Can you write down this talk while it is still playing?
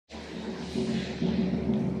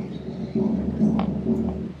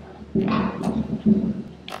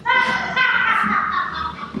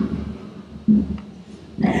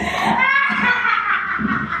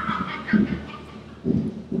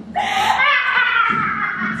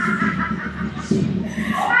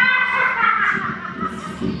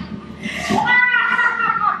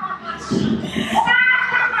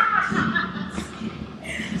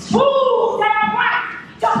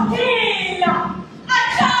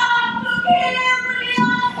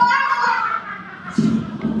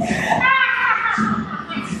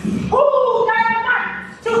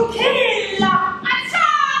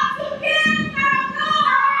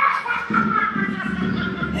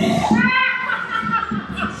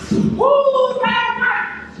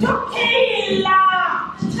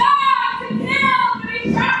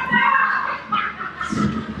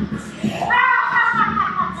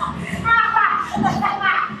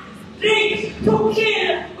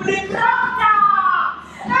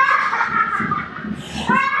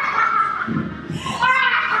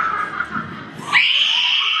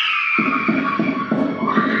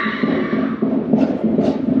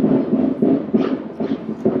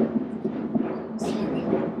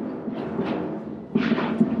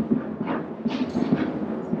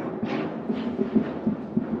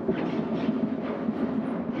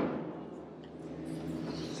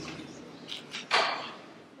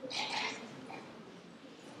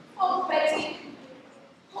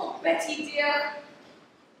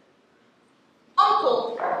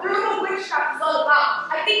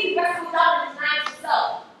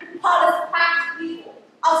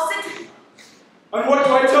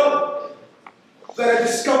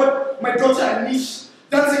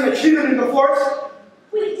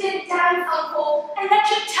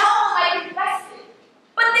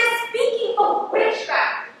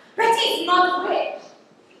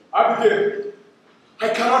Abigail, I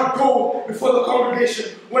cannot go before the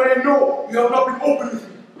congregation when I know you have not been open with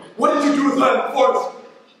me. What did you do with her in the forest?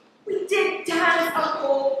 We did dance,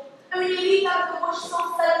 Uncle. And when you leave out of the bush so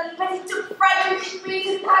suddenly, Betty took fright and screamed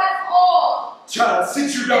and got us all. Child,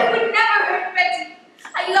 sit you down. It would never hurt Betty.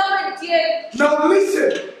 I love her, dear. Now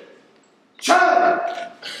listen. Child,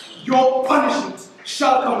 your punishment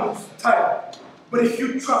shall come in time. But if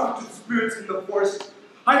you travel to the spirits in the forest,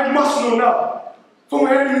 I must know now. For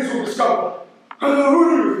my enemies will discover, and they'll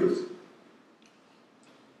ruin you.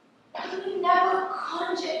 We never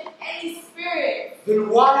conjured any spirit. Then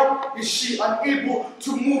why is she unable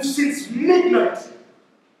to move since midnight?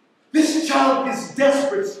 This child is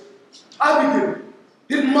desperate. Abigail,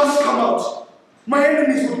 it must come out. My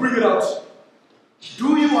enemies will bring it out.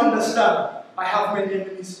 Do you understand? I have many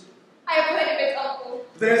enemies. I have heard of it, Uncle.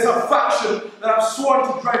 There is a faction that have sworn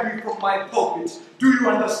to drive me from my pulpit. Do you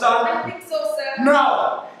understand? I think so, sir.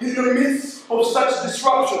 Now, in the midst of such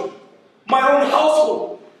disruption, my own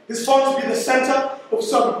household is found to be the center of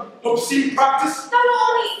some obscene practice. Not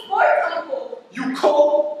only sport, Uncle. You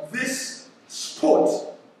call this sport?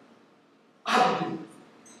 Abigail,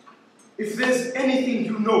 if there's anything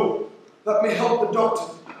you know that may help the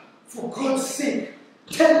doctor, for God's sake,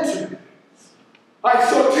 tell to me. I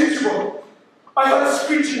saw Crucible. I heard a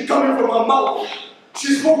screeching coming from her mouth.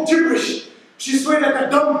 She spoke gibberish. She swayed like a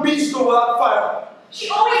dumb beast over that fire. She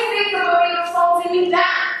always thinks of a way of salting you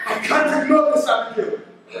down. I can't ignore this, Abigail.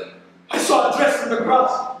 I saw a dress in the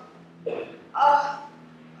grass. A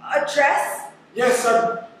dress? Yes,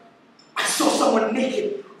 I saw someone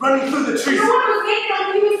naked running through the trees. No one was naked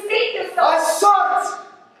until you mistake yourself. I saw it!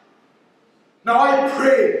 Now I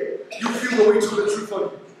pray you feel the weight of the truth on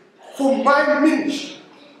you. For my ministry,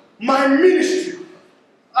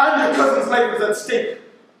 and your cousin's life is at stake.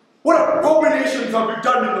 What abominations have you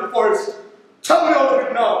done in the forest? Tell me all of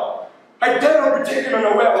it now. I dare not be taken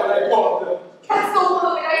unaware when I go out there. That's no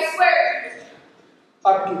woman, I swear.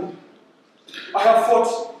 Abigail, I have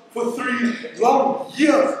fought for 3 long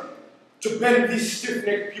years to bend these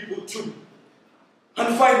stiff-necked people to me.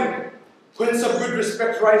 And finally, when some good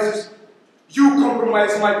respect rises, you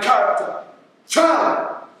compromise my character.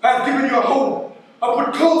 Child, I have given you a home. I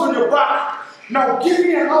put clothes on your back. Now give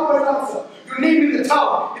me an outright answer. Your name in the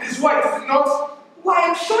town. It is white, is it not? Why,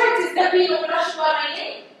 I'm sure it is. There being no blush about my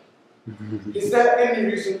name. Is there any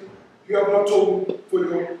reason you have not told me for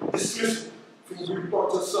your dismissal from the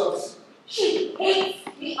Proctor's service? She hates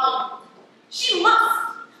me, Uncle. She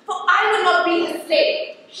must, for I will not be her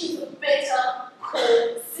slave. She's a bitter,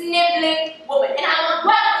 cold, sniveling woman, and I will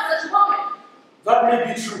work with such a woman. That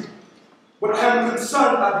may be true, but I am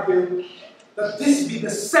concerned, Abigail, that this be the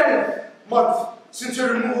 7th month since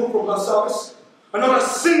your removal from her service, and not a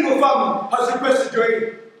single family has requested your aid.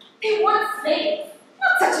 They want slaves,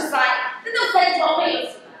 not such a sight that they'll send to our ways.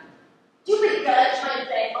 You big girl,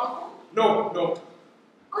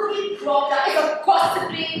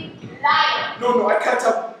 No, I can't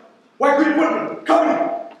have. Why good woman? Come in.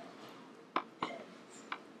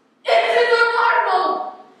 It is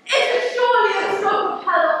remarkable. It is surely a stroke of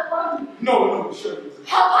hell upon me. No, surely isn't.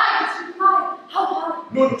 How high did she fly? How high?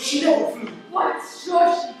 No, she never flew. What?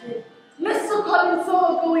 Sure she did. Mr. Collins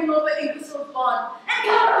saw her going over Ingersoll's lawn and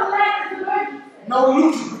got her leg as an emergency. Now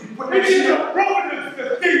look at me. It is a providence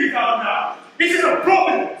the thing is out now. It is a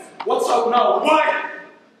providence. What's out now? Why?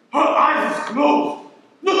 Her eyes is closed.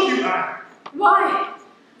 Look, you man. Why?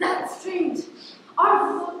 That's strange.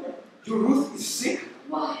 Ours is open. Your Ruth is sick?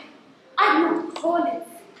 Why? I don't call it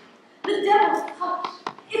sick. The devil's touch.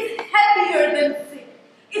 It's heavier than sick.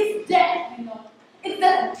 It's death, you know. It's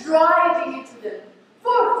that driving into them.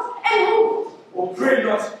 Force and hold. Oh, pray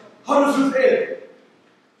not. How does Ruth ail?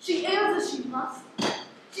 She ails as she must.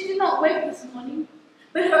 She did not wake this morning,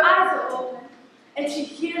 but her eyes are open, and she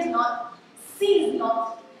hears not, sees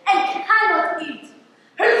not, and cannot eat.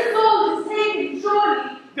 Her soul is taken,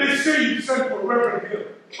 surely. They say you sent for Reverend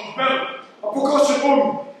here. A fellow. A precaution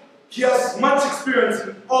only. He has much experience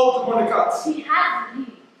in all demonic arts. He has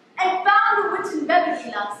indeed, and found a witch in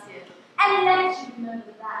Beverly last year, and let you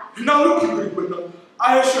remember that. Now look, you good woman.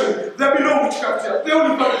 I assure you, there be no witchcraft here. They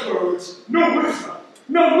only fight for a witch. No witchcraft.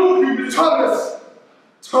 No movie.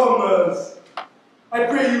 Thomas, I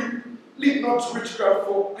pray you, lead not to witchcraft,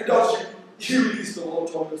 for I doubt you least of all,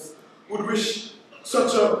 Thomas, would wish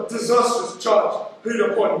such a disastrous charge laid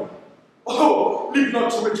upon you. Oh, lead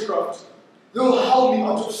not to witchcraft. They will howl me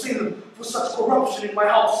out of Salem for such corruption in my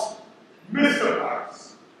house. Mr.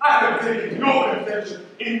 Parris, I have taken your confession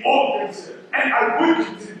in all things, and I will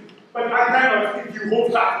continue, but I cannot if you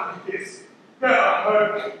hold back on this. There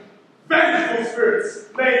are vengeful spirits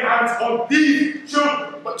laying hands on these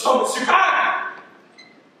children. But Thomas, you can!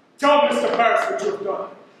 Tell Mr. Parris what you have done.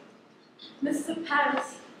 Mr.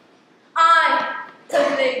 Parris, I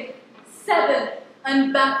have laid 7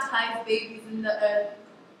 unbaptized babies in the earth.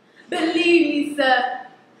 Believe me, sir,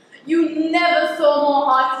 you never saw more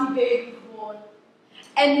hearty babies born.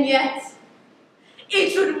 And yet,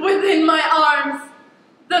 each was within my arms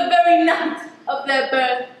the very night of their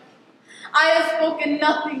birth. I have spoken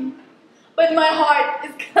nothing, but my heart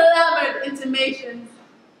is clamored intimations.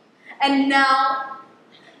 And now,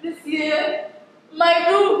 this year, my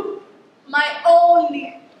Ruth, my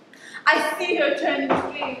only, I see her turning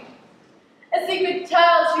flame. A secret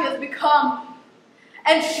child she has become,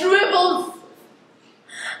 and shrivels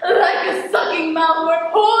like a sucking mouth.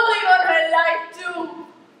 We're pulling on her life too.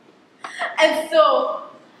 And so,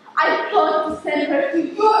 I thought to send her to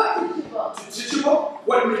your Crucible. Crucible?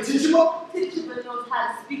 What do you mean, Crucible? Crucible knows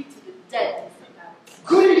how to speak to the dead, Mr. Parris.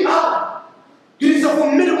 Goody Allah! It is a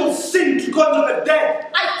formidable sin to conjure the dead.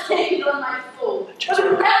 I take it on my soul. But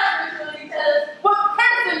the past really tells what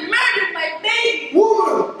person murdered my baby.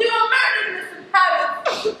 Woman! They were murdered, Mr.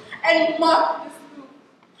 Parris. And mark this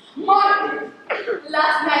proof. Mark it.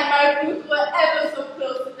 Last night my roots were ever so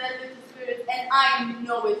close to that little spirit, and I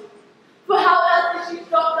know it. For how else did she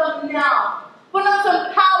stop them now? For not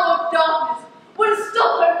some power of darkness would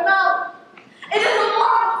stop her mouth. It is a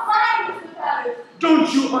marvel sign, Mr. Parris.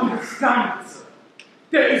 Don't you understand, sir?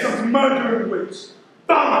 There is a murdering witch.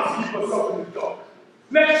 Thou must keep us up in the dark.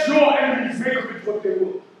 Let your enemies make of it what they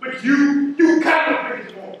will. But you cannot make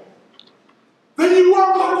it more. Then you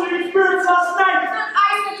were conjuring spirits last night. Not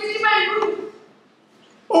I, sir, to my room.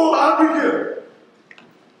 Oh, Abigail.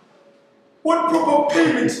 What proper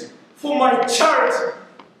payment for my charity?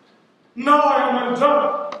 Now I am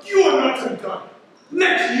undone. You are not undone.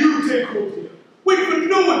 Let you take hold here. Wait for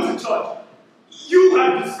no one to touch. You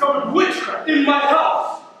have discovered witchcraft In my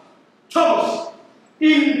house. Thomas,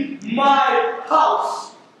 in my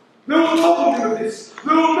house. They will topple me with this.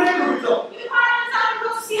 They will make a result. You are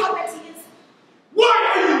not to see how Betty is.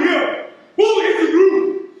 Why are you here? Who is the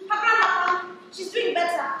room? Her grandma, she's doing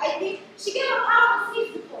better. I think she gave a powerful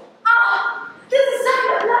sleep before. Ah, this is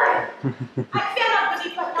such a lie. I fear not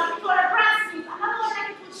believe but now before a grand sleep. Another one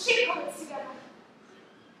I will shake on it together.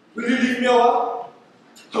 Will you leave me a while?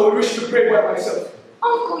 I would wish to pray by myself.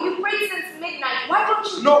 Uncle, you prayed since midnight. Why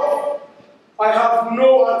don't you? No, I have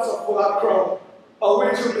no answer for that crowd. I'll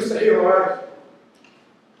wait till Mr. Hero arrives.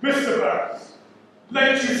 Mr. Parris,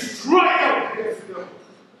 let you strike out against the devil,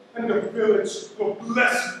 and the village will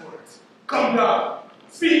bless you for it. Come down,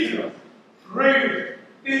 speak to us, pray with it.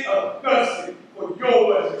 They are thirsty for your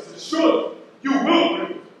words, and surely you will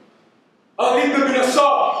bring it. I'll leave them in a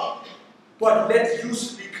song, but let you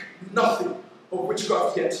speak nothing of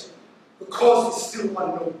witchcraft yet. The cause is still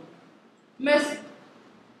unknown. Mercy,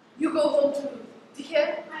 you go home to Ruth. Do you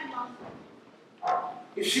hear? My mom.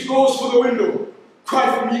 If she goes for the window,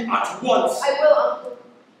 cry for me at once. I will, Uncle.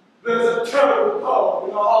 There's a terrible power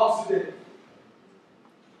in our house today.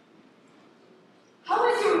 How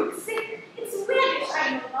is your room sick? It's weirdish,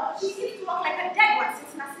 I know not. She seems to walk like a dead one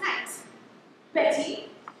since last night. Betty?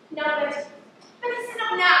 No, Betty. Betty, sit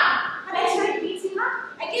up now. Betty, are you beating her?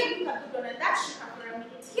 I gave you a good one and that shook her for a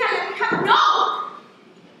minute. Here, let me have no!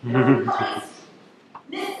 Please.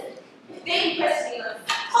 Listen, if they question us,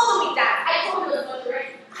 follow me down. I told you it was not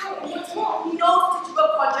correct. I am not more. He knows to go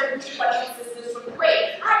conjure which one of your sisters from the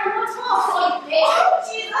grave. I am not more. So you pay. Oh,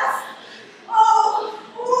 Jesus! Oh,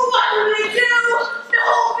 what do we do? The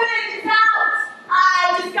whole village is out.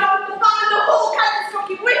 I discovered the father of the whole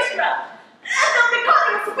catastrophic witchcraft. And don't be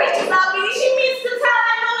calling us witches, Abby. She means to tell,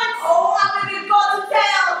 I know it. Oh, Abby, we've got to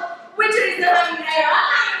tell. Witchery is the honey there.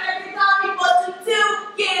 I am Abby but 2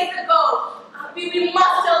 years ago. Abby, we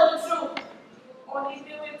must tell the truth. Only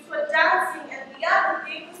do it for dancing and the other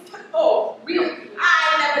things. Oh, really?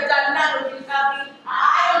 I never done none of it, Abby.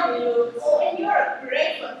 I only look. Oh, and you're a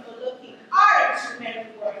great one for looking. Aren't you, Mary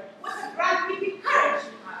Ward? What a grand big courage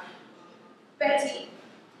you have. Betty.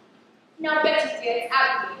 Now, Betty, dear, it's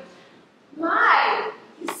Abigail. My,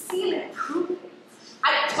 you seem improved.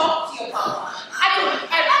 I talked to your mama. I told you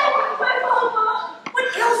everything. My mama. What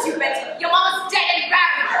ails you, Betty? Your mama's dead and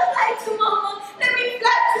buried. I lied to mama. Let me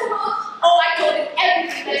fly to her. Oh, I told him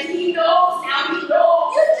everything that he knows. Now he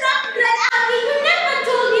knows. You dropped blood, Abby. You never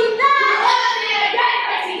told him that. You never did again,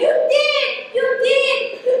 Betty. You did. You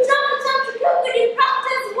did. You dropped the time to kill Betty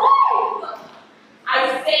Proctor's wife.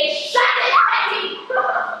 I say, shut it, Betty.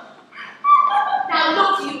 Now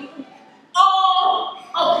look, you. All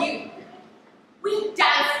of you. We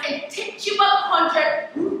dance and titular conjure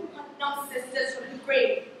Brookhouse sisters from the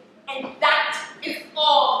grave. And that is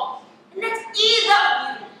all. And let either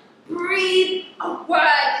of you breathe a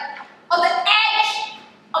word or the edge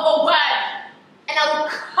of a word. And I will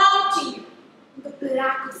come to you in the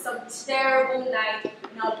black of some terrible night,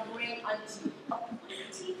 and I'll bring unto you a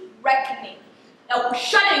mighty reckoning that will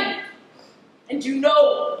shudder you. And you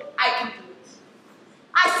know I can do it.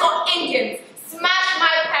 I saw Indians smash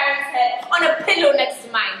my parents' head on a pillow next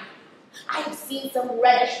to mine. I have seen some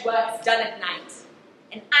reddish works done at night.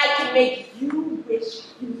 And I can make you wish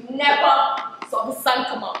you never saw the sun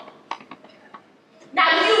come up. Now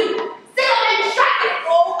you, sit up and shut it.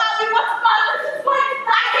 Oh, Abby, what's about this is going to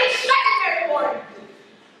I say shut it, Mary Ward.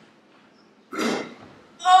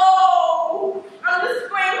 Oh, I'm just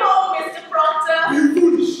going home, Mr. Proctor. You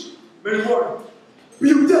foolish, Mary Ward. Be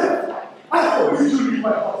you dead? I thought you should leave my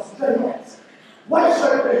house. Then what? Why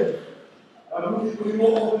should I pay you? I'm looking for you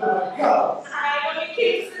all over my cows. I only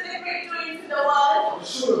keep to the great doings in the world. I'm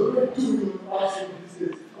sure a great doing in the last of these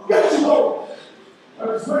days. Get you home. I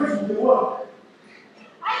was waiting for the work.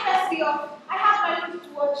 I must be off. I have my movie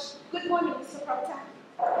to watch. Good morning, Mr. Proctor.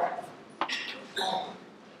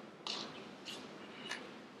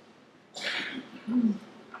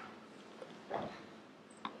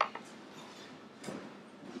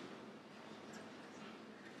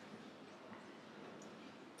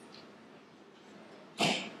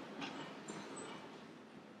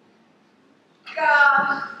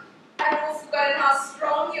 I almost forgotten how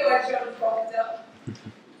strong you are, John Proctor.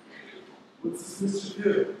 What's this mystery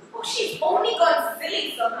here? Oh, she's only gone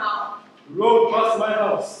silly somehow. The road past my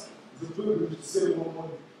house is a pilgrimage to Salem one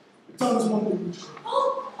morning. The town's one thing which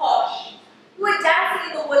Oh, gosh. You were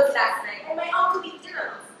dancing in the woods last night, and my uncle ate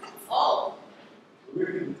dinner last night. That's all.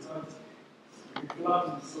 awakening the times. Be glad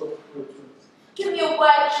in the soft words. Give me a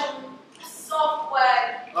word, John. A soft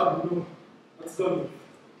word. I don't know. That's done.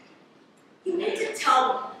 You need to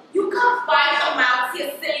tell me. You can't find a mouse,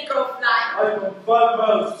 you silly girl fly. I come 5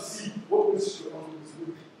 miles to see what mystery on this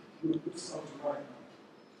book will put out to right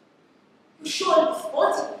now. You surely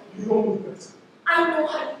spotted me. You know me better. I know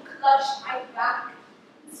how you clutched my back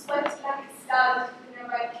and sweat like a star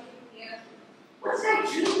whenever I came here. What did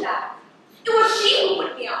I dream that? It was she who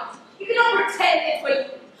put me out. You cannot pretend it for you.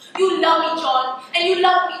 You love me, John, and you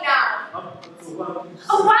love me now. That's a wild thing.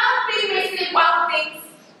 A wild thing may say wild things,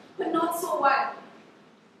 but not so wild.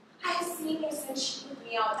 I have seen you since she put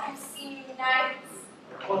me out. I have seen you nights.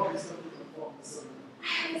 What is something about this? I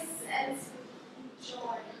have a sense of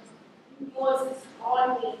joy. Yours is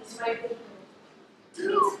on me to my window. Do you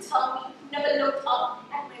mean to tell me you never looked up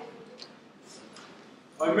at my window?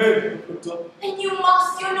 I may have looked up. And you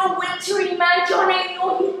must, you're no wintry man, John. I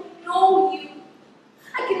know you.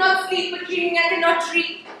 I cannot sleep but dreaming, I cannot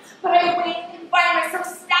dream. But I wake and find myself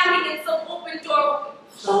standing in some open doorway,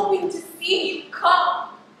 hoping to see you come.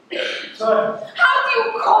 Child. How do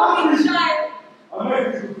you call me, child? I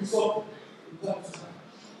may think of something from time to time.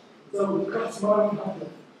 But I will cut my own hand off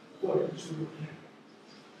before I reach the book.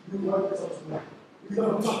 You write it out to me. we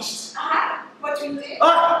never touched. What you did?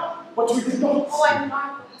 But we did not. Oh, I'm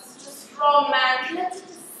Marco, such a strong man. He lets it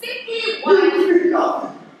to simply We one. did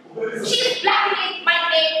nothing. She's blackening my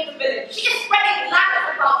name in the village. She is spreading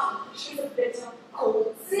lies about me. She's a bitter,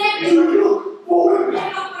 cold, snippy. Look for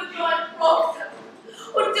I look for John Proctor,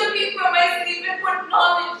 who took me from my sleep and put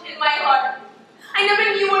knowledge in my heart. I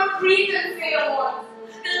never knew what pretense Salem was.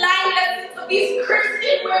 The lying lessons of these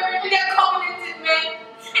Christian women and their covenanted men.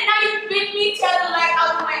 And now you bid me tell the light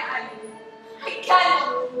out of my eyes. I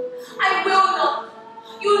cannot. I will not.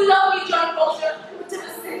 You love me, John Proctor.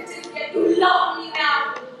 Whatever sentence yet, you love me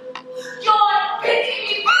now. John,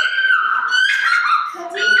 pity me.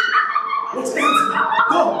 What's happening?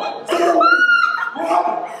 Go! Stay away! What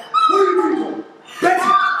happened? What are you doing?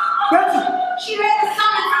 Betty! Betty! She read the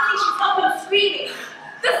summons and she's up and screaming.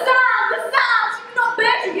 The sound! The sound! She cannot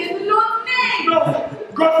bear to hear the Lord's name! No!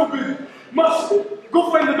 God forbid! Must!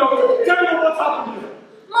 Go find the doctor! Tell me what's happened here!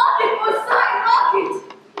 Mark it for a sign! Mark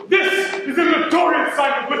it! This is a notorious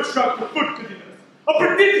sign of witchcraft for foot cleaners. A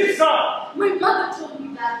prodigious sign. My mother told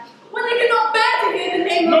me that. When they cannot bear to hear the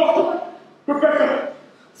name of the Lord. Rebecca,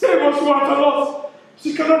 say what you want to us.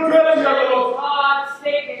 She cannot bear to hear the Lord. God's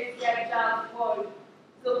sake is their child for you.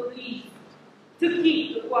 So please, to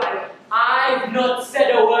keep the quiet. I've not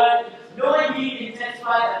said a word. No one need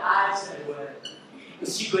intensify that I've said a word.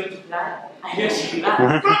 Is she going to fly? I hear she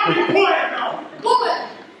flies. Stop be quiet now. Woman!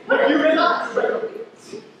 What are you ready, Rebecca?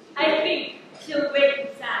 I think she'll wait in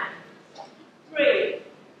time. Pray.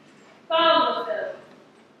 Calm yourself.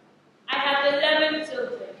 I have 11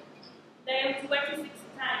 children. They am 26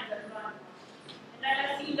 times as one. And I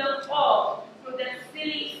have seen them all through their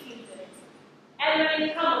silly seasons. And when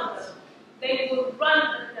it comes to them, they will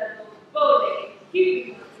run the devil boldly,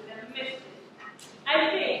 keeping us to their mischief. I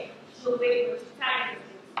think she'll wait for time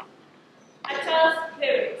to A child's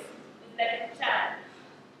spirit is like a child.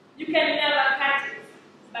 You can never catch it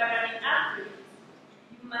by running after it.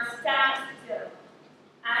 You must stand still.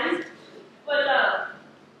 And for love,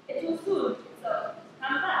 it will soon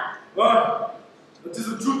come back. That is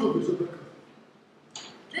the truth of it, Rebecca.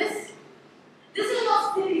 This is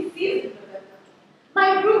not silly season, Rebecca.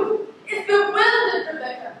 My room is bewildered,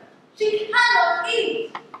 Rebecca. She cannot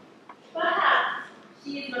eat. Perhaps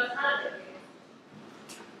she is not hungry.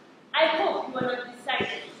 I hope you are not decided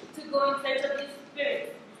to go in search of this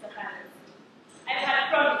spirit, Mr. Parris. I've had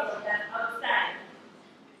promise of that outside.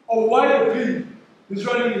 A wild plea is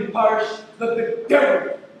running in parish that the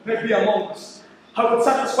devil may be among us. I would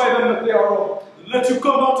satisfy them that they are wrong, and let you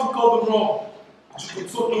come out and call them wrong. But you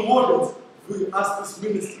consult the wardens if we ask this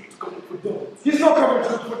minister to come look for devils. He's not coming to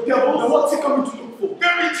look for devils, then what's he coming to look for?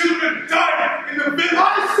 Very children died in the village.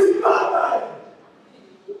 I see that!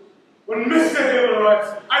 When Mr. Hill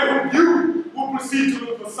arrives, I hope you will proceed to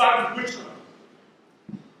look for signs of witchcraft.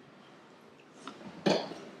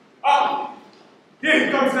 Here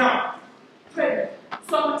he comes now. Pray,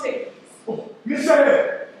 someone take this. Oh, Mr.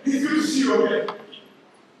 Hill, it's good to see you again.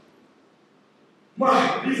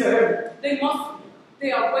 My, these are heavy. They must be.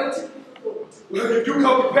 They are waiting for the Lord. Well, you do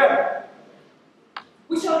come prepared.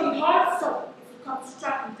 We shall be hard stuck if we come to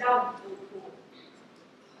track him down before the Lord.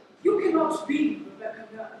 You cannot be Rebecca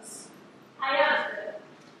Nurse. I am, sir.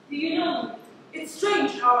 Do you know me? It's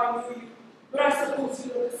strange how I know you, but I suppose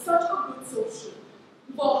you look such a good social.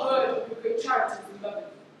 You've all heard of your great charities in London.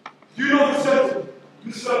 Do you know this gentleman,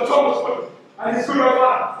 Mr. Thomas Woodman, and his good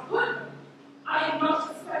right hand? Woodman? I am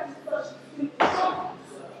not expecting such a thing from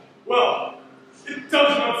you, sir. Well, it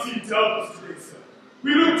does not seem to help us today, sir.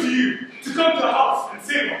 We look to you to come to the house and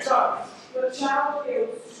save our child. Your child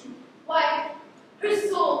fails too. Why, her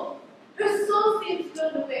soul seems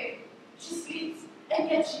blown away. She sleeps, and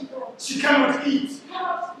yet she knows. She cannot eat.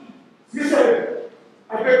 Cannot eat. Mr.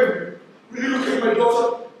 I beg of you, will you look at my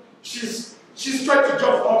daughter? She's tried to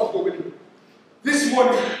jump out of the window. This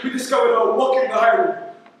morning, we discovered her walking the highway,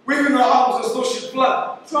 waving her arms as though she'd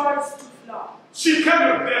fly. Tries to fly. She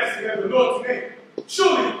cannot bear to hear the Lord's name.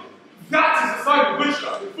 Surely, that is a sign of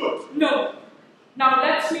witchcraft afoot. No. Now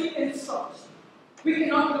let me instruct. We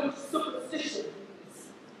cannot use superstition in this.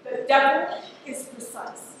 The devil is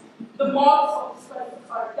precise. The marks of his presence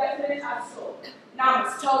are definite as so. Now I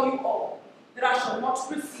must tell you all that I shall not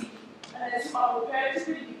receive unless you are prepared to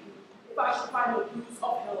believe me if I shall find the bruise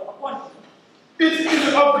of hell upon you. It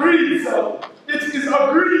is agreed, sir. It is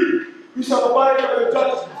agreed. We shall abide by the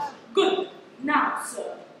judgment. Good. Now,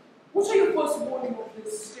 sir, what are your first warning of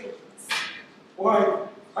this strangeness? Why,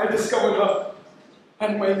 I discovered her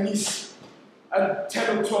and my niece and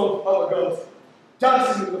 10 or 12 other girls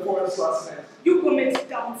dancing in the forest last night. You commit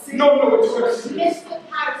dancing? No, it's very serious. Mr.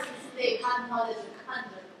 Parris is they had knowledge of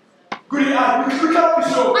conjuring. Good me, Anne. We cannot be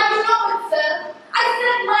sure. I know it, sir. I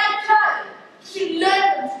said my child. She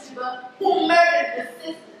learned from Tituba, who murdered her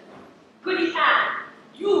sister. Goody Anne,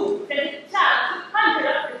 you sent a child to conjure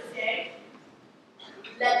up this day.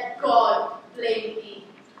 Let God blame me.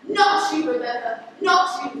 Not you, Rebecca.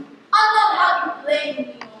 Not you. I'll not have you blame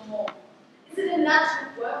me no more. Is it a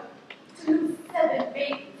natural work to lose 7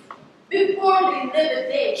 babies before they live a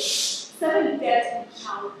day? 7 deaths in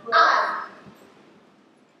childbirth.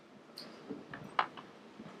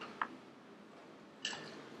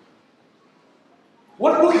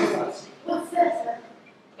 What book is that? What's that, sir?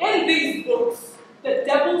 In these books, the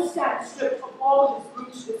devil stands stripped of all his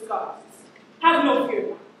brutish disguises. Have no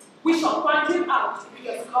fear. We shall find him out if he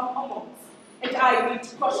has come among us, and I mean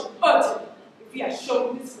to crush him utterly if he has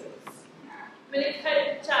shown his face. Will it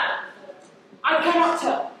hurt the child? I cannot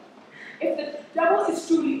tell. If the devil is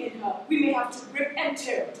truly in her, we may have to rip and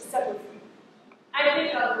tear to set her free. I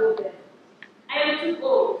think I'll go there. I am too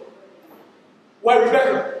old. Why,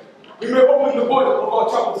 Rebecca, we may open the border of our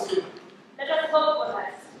chapel soon. Let us hope for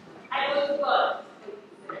that. I go to God.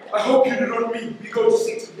 I hope you do not mean we go to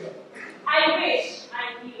sit together. I wish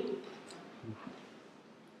I knew.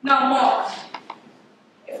 Now, Mark,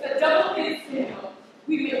 if the devil is in her,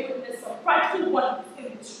 we may witness some frightful wonders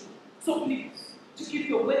in this room. So please, to keep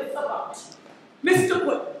your wits about you. Mr.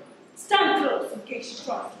 Wood, stand close in case she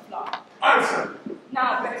tries to fly. Answer.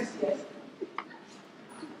 Now, Betty, dear,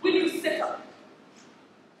 will you sit up?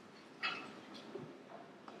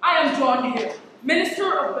 I am John here,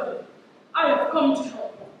 minister of Beverly. I have come to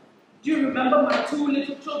help you. Do you remember my 2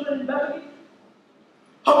 little children in Beverly?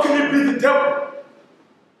 How can it be the devil?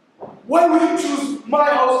 Why would you choose my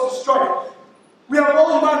house to strike? We have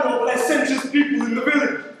all manner of licentious people in the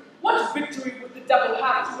village. What victory would the devil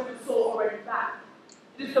have to win a soul already back?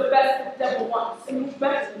 It is the best the devil wants, and who's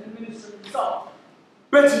better than the minister himself?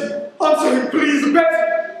 Betty, answer him, please,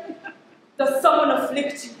 Betty! Does someone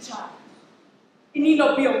afflict you, child? It need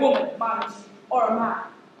not be a woman, mind you, or a man.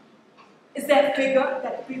 Is there a figure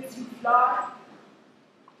that bids you fly?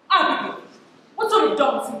 Abigail, what sort of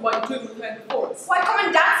dancing were you doing with her in the forest? Why come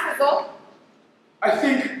and dance, Mizzle? I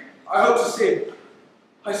think I ought to say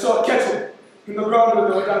I saw a kettle in the ground when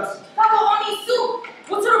they were dancing. That was only soup.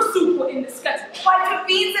 What sort of soup were in this kettle? Why the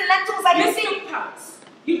beans and lentils I didn't see? Mr. Parris,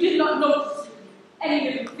 you did not notice any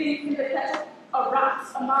living thing in the kettle? A rat,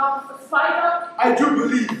 a mouse, a spider? I do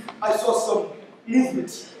believe I saw some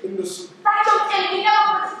movement in the soup. That jumped in. We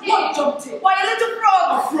never put it in. What jumped in? Why, a little frog.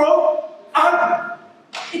 A frog? And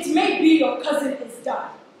It may be your cousin is dead.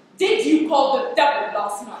 Did you call the devil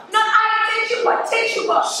last night? Not I,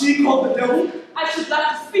 Tituba. she called the devil? I should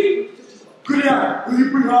like to speak with you. Goodyear, will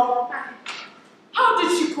you bring her? How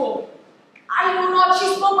did she call? I don't know.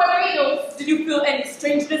 She spoke by riddles. Did you feel any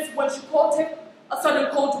strangeness when she called him? A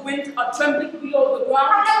sudden cold wind, a trembling below the ground?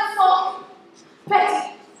 I never saw.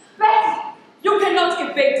 Betty. You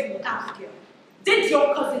cannot evade me, Abigail. Did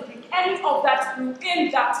your cousin drink any of that brew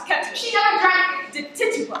in that kettle? She never drank it. Did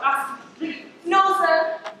Tituba ask you to drink it? No,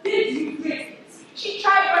 sir. Did you drink it? She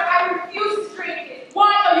tried, but I refused to drink it.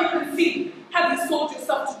 Why are you conceived? Have you sold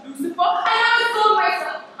yourself to Lucifer? I never sold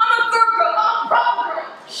myself. I'm a good girl. I'm a proper girl.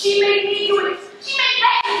 She made me do it. She made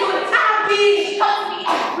Betty do it. Abby. She comes to me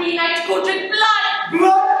every night to go drink blood.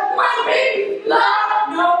 Blood? My baby,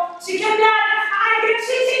 blood. No, she cannot.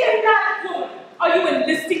 She cannot. Woman, are you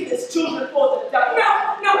enlisting these children for the devil?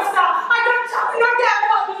 No, stop. I don't tell you no devil.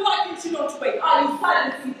 What would like you to not wait? Are you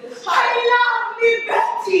silencing this child? I love you,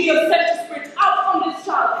 Betty. You have sent your spirit out on this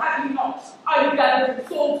child, have you not? Are you gathering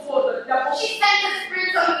souls for the devil? She sent the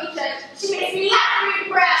spirit on me, church. She makes me laugh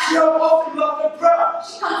and prayer. She have often loved the prayer.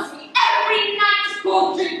 She comes to me every night to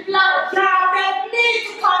go drink blood. Now make me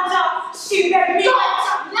to conjure. She made me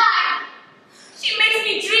lie. She makes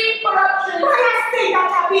me dream corruption. Why I say that,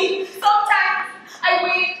 Abby? Sometimes I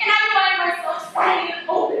wake and I find myself standing in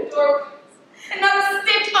open doorways. Another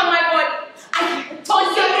stitch on my body. I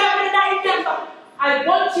told you every night, never. I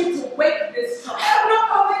want you to wake this child. I have no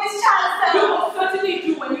cover this child, sir. You will certainly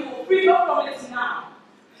do when you will free her from it now.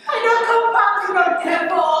 I don't come back to no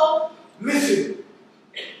devil. Listen,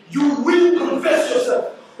 you will confess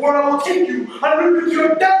yourself, or I will take you and rip into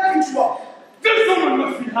your dead ritual. This woman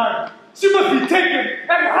must be hanged. She must be taken and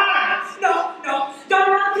hanged. No, don't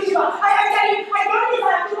run, Crucible. I tell you, I don't need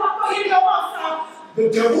her to walk for him no more, sir. The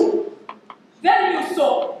devil? Then you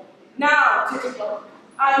saw. Now, Tituba,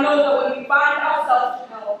 I know that when we find ourselves in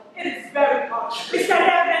hell, it is very hard. Mr.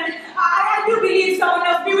 Reverend, I do believe someone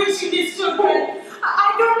else bewitching these children.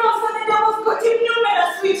 I don't know, sir, the devil's got him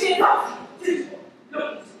numerous switches. Tituba,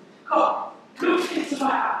 look, come, look into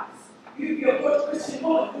my eyes. You be a good Christian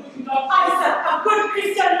woman, would you not? I, sir, a good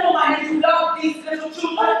Christian woman, and you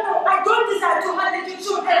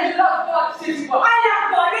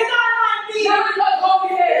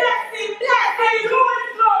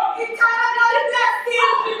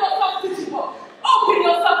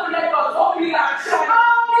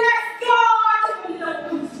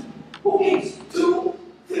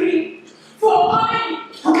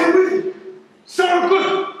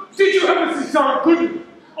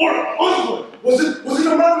or a husband? Was it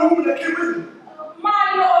a man or woman that came with him?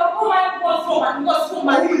 Man or woman was woman. A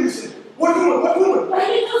woman, you said. What woman? Well,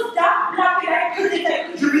 he was dark black and I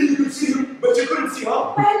couldn't. You mean you could see him, but you couldn't see her?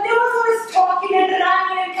 Well, there was always talking and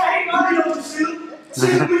running and carrying on. You know to see him? See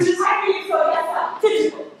him, bitches? I believe so, yes, sir.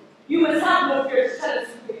 Typical. You must have no fear to tell us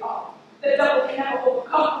who we are. The devil can never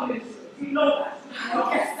overcome the mystery. You know that.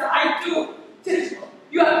 Yes, sir, I do. Typical.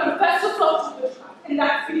 You have confessed yourself to witchcraft, and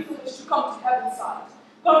that people wish to come to heaven's side.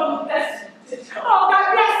 God will bless you. Typical. Oh, God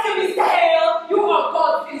bless you, Mr. Hale. You are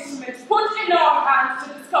God's instrument, put in our hands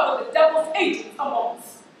to discover the devil's agents among us.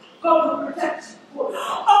 God will protect you.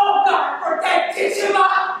 Oh, God, protect Tituba!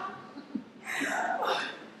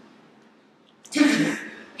 Tituba,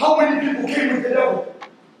 how many people came with the devil?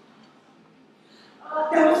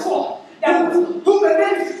 There was four. Who their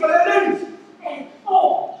names? Their names? And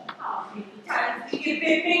how many times did you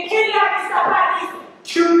been killed, Mr. Parris?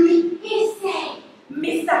 Kill me? He said,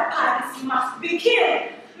 Mr. Parris must be killed.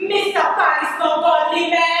 Mr. Parris, no godly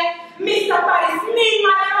man. Mr. Parris, mean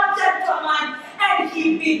man and a gentleman. And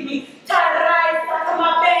he bid me to rise out of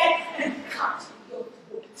my bed and cut your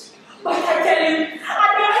throat. But I tell you, I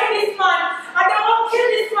don't hate this man. I don't want to kill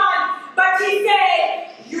this man. But he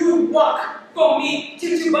said, you work for me,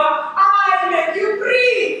 Tituba. I make you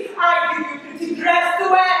free. I give you pretty dress to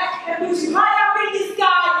wear and put you high up in the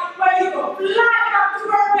sky where you go fly back to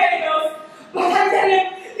Barbados. But I tell him,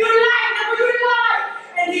 you lie, never you lie.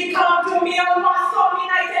 And he come to me on one stormy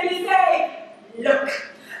night and he say, look,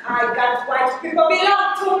 I got white people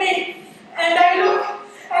belong to me. And I look,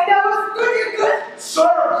 and that was good and good.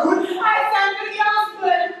 Sir, good? I stand with your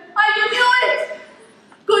husband. I knew it!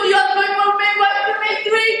 Good husband will make wife to me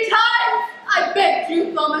 3 times. I begged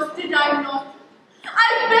you, Thomas, did I not?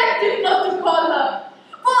 I begged you not to call her,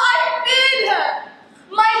 for I feared her.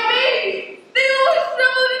 My baby, they always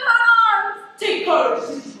trembled in her arms. Take courage,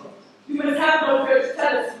 Crucible. You must have no fear to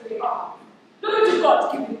tell us who they are. Look at your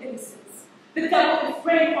God-given innocence. The devil is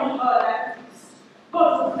preying on her like a beast. God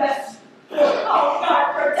will bless you. Oh, God,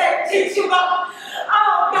 protect Tituba.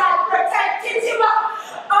 Oh, God, protect Tituba.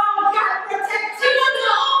 Oh, God, protect Tituba. I want to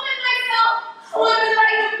open myself. I want the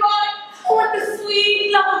light of God. I want the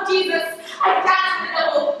sweet love of Jesus. I danced with the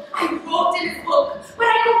devil. I wrote in his book. When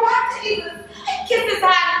I go back to Jesus, I kiss his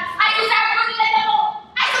hand. I just start running the devil.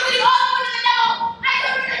 I go to the altar with the devil. I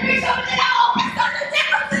go to the bishop with the devil. I go to the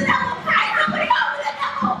temple with the devil. I go to the altar with the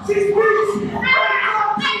devil. She's rich! I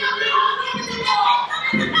go to the altar with the devil. I go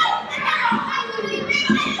to the devil. I go to the devil.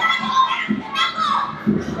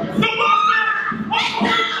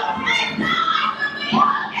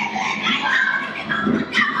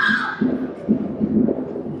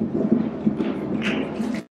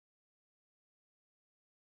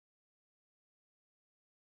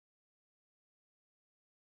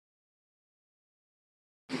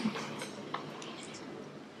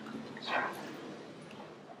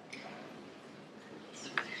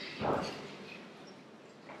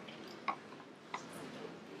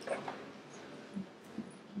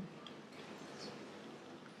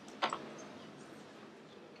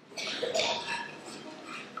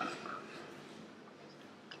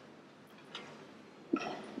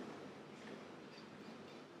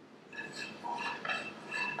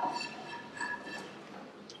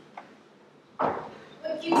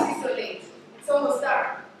 What keeps you so late? It's almost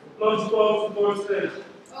dark. Lunch close before stage.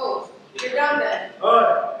 Oh, you're done then.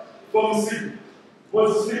 Alright, fall asleep.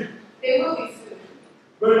 What's asleep? They will be soon.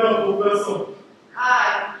 Good enough, Professor.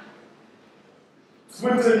 Aye. It's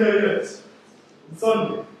winter here yet. On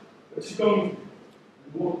Sunday, let you come with me.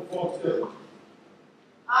 We walk the fog together.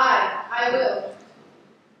 Aye, I will.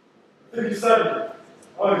 I think it's Saturday.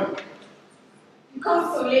 Are you? You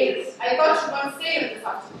come so late. I thought you weren't staying this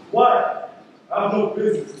afternoon. Why? I have no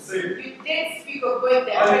business to say it. You did speak of going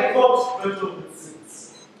there. I thought better of it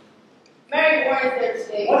since. Mary Warren's there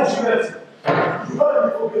today. Why did you let him? You heard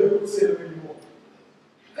me forget a good sailor anymore.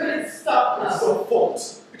 Couldn't stop It's her. your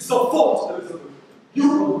fault. It's your fault, Elizabeth. You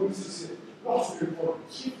are the missus here. Not to be important.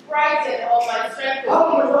 She frightened all my strength.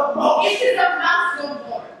 How will that mouth? It is a mask no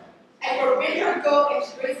more. I forbid her go, and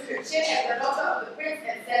she raises her chin as the daughter of the prince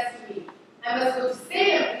and says to me, I must go to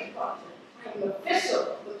Salem, Lady Proctor. I am official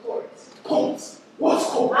of the court. Court? What's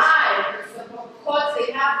court? Aye, it's the courts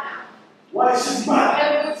they have now. Why she's mad?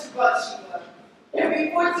 And which what she was. They're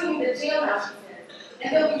reporting in the jail now, she says.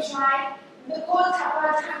 And they'll be tried. And the courts have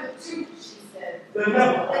hard time with truth, she says. They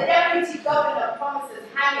never. The deputy governor promises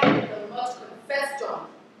hanging if they must confess John.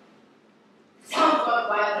 Sounds gone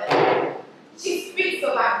violent. She speaks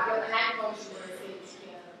of Abigail and I know she was saved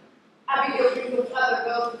here. Abigail brings those other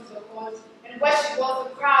girls into the court, and where she was,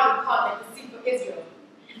 the crowd would come and to seek for Israel.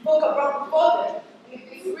 Folk are brought before them, and if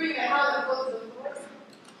they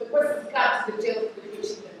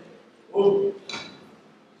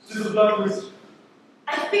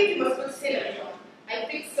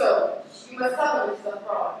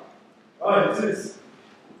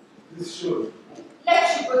will.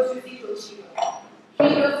 Let you go to Ezekiel, she will.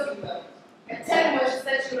 He knows you will. And tell him what she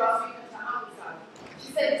said she would ask you at her uncle's house.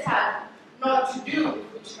 She said it had not to do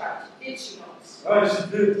with witchcraft, did she not? Aye, she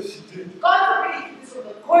did. God forbid if this was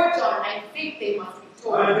a court, John, I think they must be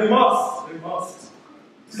told. Aye, they must.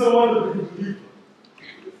 It's no wonder they believe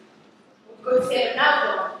her. Good say now,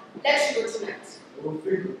 John. Let you go tonight. I won't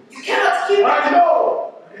think of it. You cannot keep it. I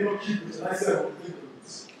know! I cannot keep it, and I said I won't think of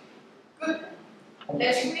it. Good.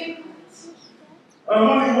 Let you think of it. I'm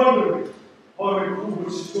only wondering how I prove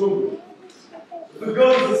what she told me. If the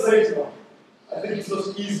girl is a saint now, I think it's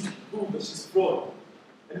not easy to prove that she's fraud.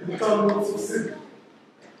 And it becomes not so simple.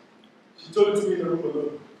 She told it to me in a room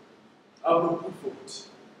alone. I have no proof for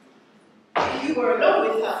it. You were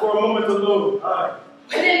alone with her. For a moment alone, aye.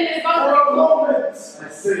 But then it's For gone. a moment, I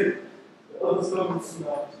say. The others come soon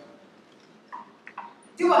after.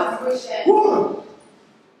 Do as you wish, then. Woman!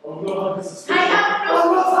 I will not have this suspicion. I have no I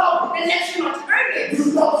will not have Then let you not earn it. You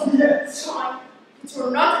love me yet. John, it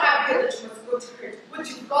will not have you that you must go to her. What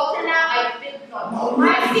you've gotten now, I think not. No,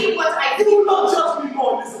 I see what I You see. will not judge me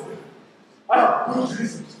more, Elizabeth. I have good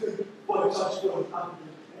reason to stay for the church door of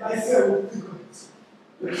Abigail, and I say I will think of it.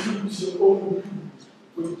 That you shall only do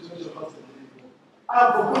when you judge your husband anymore. I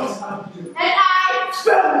have forgotten Abigail. And I.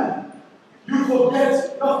 Spare me! You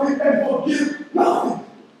forget nothing and forgive nothing.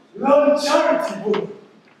 Learn charity, woman.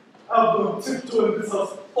 I've gone tiptoe in this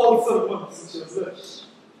house all 7 months since she has left.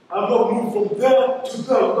 I've not moved from there to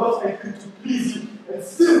there without anything to please you, and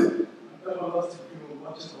still, an everlasting funeral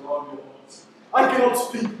marches around your heart. I cannot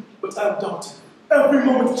speak, but I am doubting. Every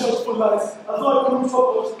moment judged for lies, as though I couldn't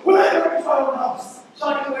trouble it. Will I ever try your house?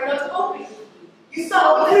 John, you were not open. You saw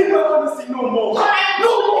I'll me. plead my honesty no more. John, I am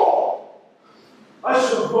No more! I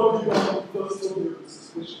should have brought you down when first told me of the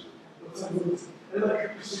suspicion. But I know it, and I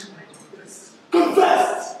appreciate my confess.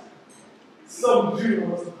 Confessed! Some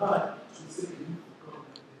dream was a high to say you for God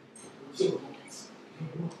that day. But you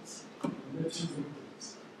won't. And let you do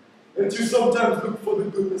things. And you sometimes look for the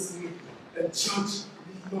goodness in me and judge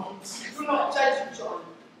me not. Do not judge you, John.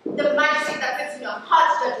 The majesty that sits in your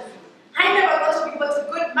heart judges you. I never got to be but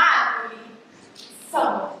a good man, only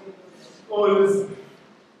someone to be good. Oh, Elizabeth,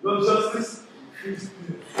 your justice is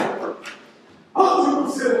clear. How do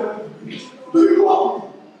you say what I believe? Do you want me?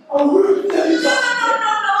 I will tell you that.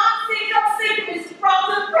 I'm sick, Mr.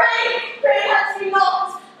 Proctor. Pray has me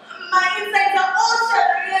not. My insides are all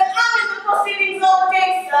shuddering and I'm in the proceedings all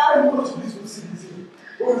day, sir. I want to these proceedings here,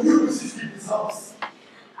 or you persist in this house.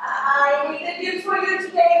 I needed you for you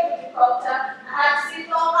today, Mr. Proctor. I had to sit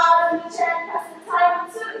long hours in the chair and pass the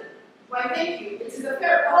time too. Why, thank you. It is a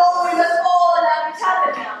fair Oh, we must all love each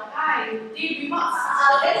other now. Aye, indeed we must.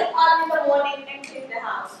 I'll get up early in the morning and clean the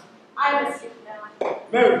house. I must sleep now.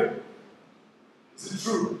 Mary, is it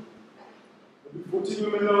true? There'll be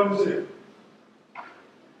 14 women now in jail.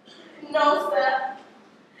 No, sir.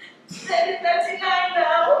 39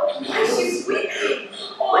 now. Why, she's weeping.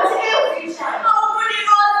 What ails you, child? Oh, what is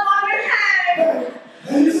on your head?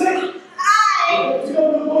 And you say? Aye. You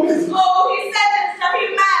don't know what it is. Oh, he said that stuff,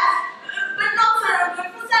 he mad. But not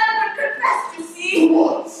terrible, for Sarah could confess, you see. To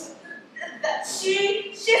what? That she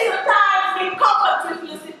sometimes been coupled with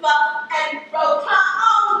Lucifer and wrote her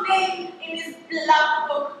own name in his blood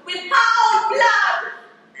book with her own blood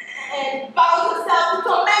and bound herself to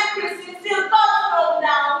torment Christians till God's throne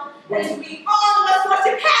down, and we all must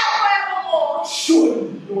worship hell forevermore. Surely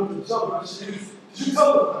you know what the job she is. Did you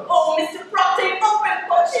tell them that? Oh, Mr. Proctor, in open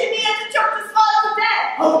court, she needed to choke us all to death.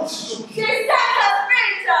 How did she choke She you? sent her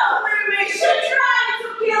spirit out. She tried to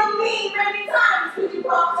kill me many times, Mr.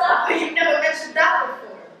 Proctor. But you've never mentioned that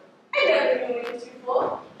before. I never knew it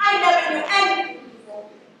before. I never knew anything before.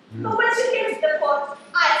 But when she came to the court,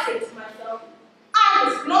 I said to myself, I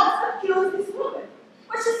must not accuse this woman.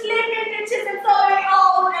 But she's living in ditches and so very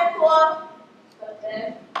old and poor. But then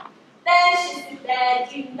she's there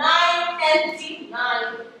in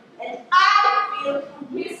 999, and I feel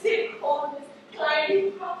a mystic coldness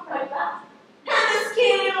climbing up my back, and the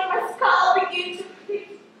skin on my skull begins to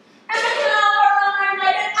creep, and the cloud around my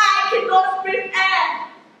neck, and I cannot breathe air.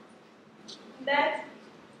 And then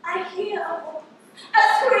I hear a voice, a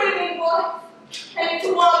screaming voice, and it's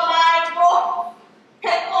one my voice,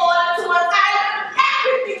 and all at once I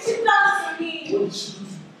know everything she does to me. What did she do to you?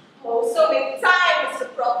 Oh, so many times,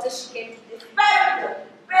 Mr. Proctor, she came to this very room,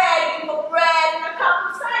 begging for bread and a cup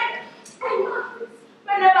of cider. And nothing.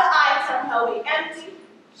 Whenever I turned her way empty,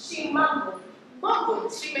 she mumbled.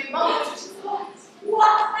 Mumbled? She may mumble to his voice.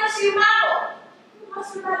 What does she mumble? You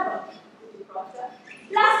must remember, Mr. Proctor,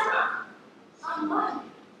 last month, on Monday.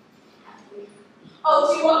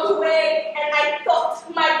 Oh, she walked away, and I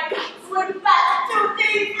thought my guts would burst 2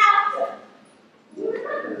 days after.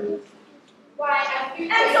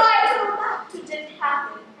 And so I told that to just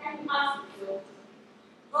happen and must be so.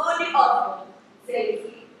 Only Oswald, says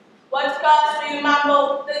he, what cause do you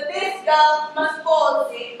mumble that this girl must fall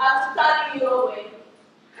sick after turning you away?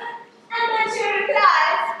 And then she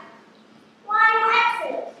replies, why no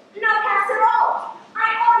accent? No casserole. I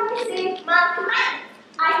only sing my commandments.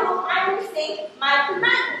 I hope I will sing my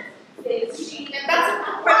commandments, says she. And that's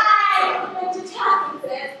a right. And the Chaplain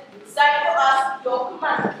says, recite for us your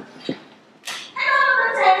commandments. And all of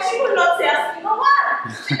the time she would not say a single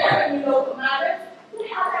word. She never knew no commandments. We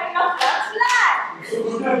had enough to lie.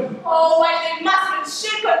 Oh, I did mustn't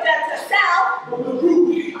she condemn herself.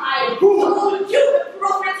 I told you the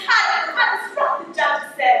prophet had struck, the judge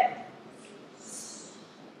said.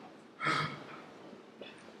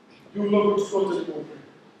 You will not go to the open.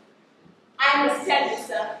 I must tell you,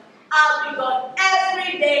 sir, I'll be gone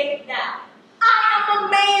every day now. I am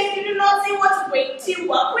amazed you do not see what weighty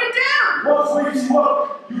work we do. What weighty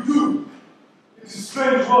work you do? It is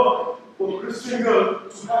strange work for a Christian girl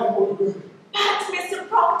to have old women. But, Mr.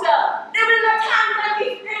 Proctor, there will not time that we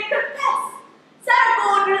may confess. Sarah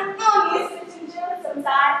Gordon only sits in jail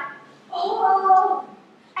sometime. Oh,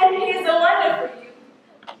 and here's a wonder for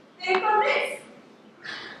you. Think on this.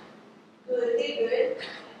 Goody good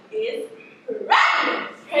is pregnant.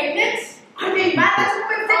 Pregnant? I mean, man, that's a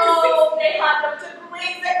quick thing. Oh, they had them to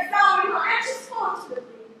believe that now we were anxious for to the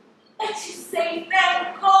thing. Let you say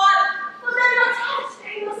thank God, for they're not touched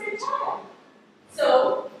their innocent child.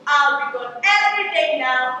 So, I'll be gone every day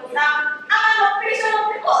now, because I'm an official of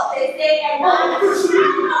the court, they say, and I'm not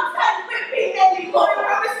done whipping anymore. I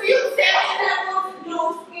promise you, Sarah,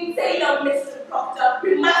 no, insane of Mr. Proctor.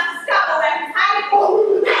 We must discover where he's hiding.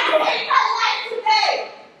 Oh, and take her life today.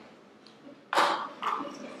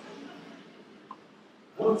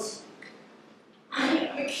 What? I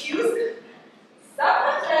am accused.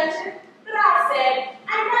 Someone mentioned that I said I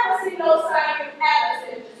never see no sign of ever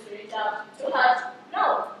since just reached out to her. No.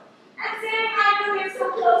 And saying I knew it so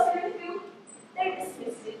closely with you, they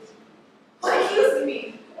dismissed it. But accusing me?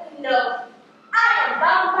 No. I am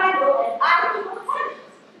bound by law and I will protect it.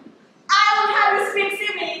 I will have you speak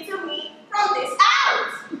civilly to me from this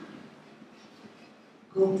out.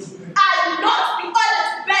 Go to bed. I will not be ordered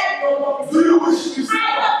to bed no more. Do you wish to sit I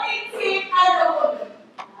down? have been seen as a woman.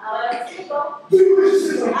 I wish to go. Do you wish to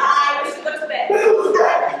sit down? I wish to go to bed. Go to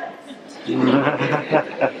bed.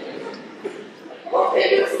 Oh,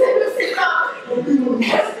 baby, you sit down. Oh, you know,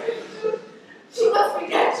 yes. She must be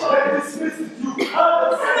dead, I Jordan. dismiss it. You can't.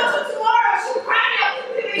 So tomorrow she'll cry out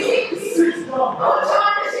to me. Sit down. Oh,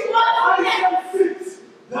 Jordan, she wants me. I can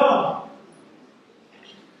sit down.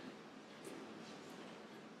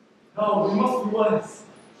 Now we must be wise.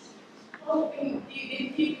 Oh,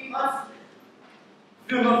 indeed, we must.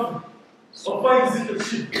 Fear nothing. Or why is it a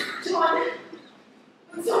sheep? John,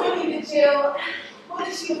 when someone in the jail, what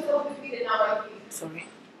did she have told me that now I feel? Sorry.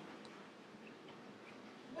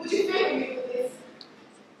 Would you favor me with this?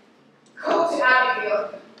 Go to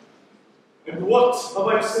Abigail. And what have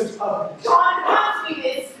I said to Abigail? John, ask me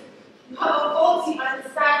this. You have a faulty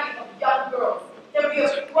understanding of young girls. There will be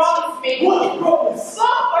a promise made. What promise?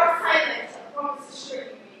 Soft or silent, a promise assured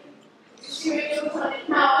me. If she may look on it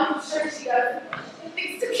now, I'm sure she does. It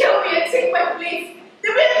thinks to kill me and take my place.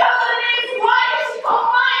 There will be other names. Why does she call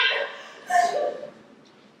mine?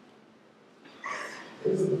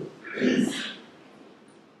 Elizabeth, please.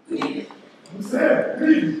 Please. I'm saying,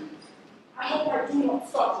 please. I hope I do not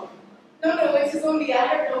start you. No, it is only I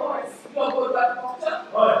have no horse. You don't go to that doctor?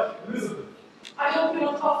 Hi, Elizabeth. I hope you're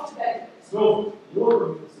not off today. No, you're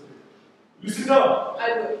going to sit. You sit down.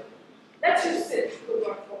 I will. Let you sit, good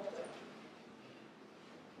Lord Proctor.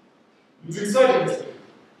 You drink cider yesterday.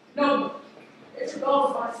 No, it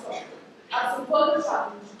revolves my story. I have some further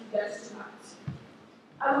traveling to do there tonight.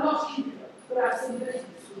 I will not keep you, but I have some business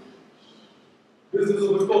with you. Business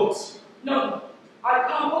of the court. No, I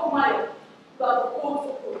can't hold my own without the court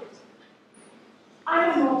of court. I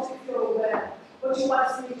am not, if you're aware, what your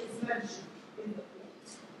wife's name is mentioned in the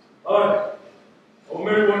court. Aye. How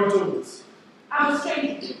many were told this? I'm a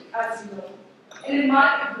stranger, as you know, and in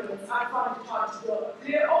my ignorance, I find it hard to draw a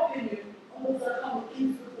clear opinion on what will come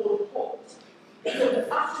accused before the court. So this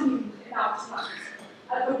afternoon, in our tonight,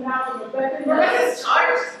 I could now from Rebecca is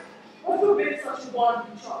charged? What forbid such a one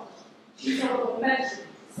be charged? She shall mention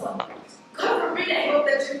somewhat. God forbid I hope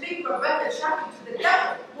that you think Rebecca trafficked to the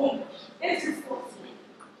devil. Woman, it is possible.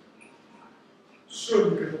 Sure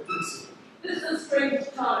you cannot think so. This is a strange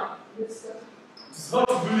time, mister. It is hard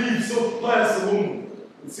to believe so pious a woman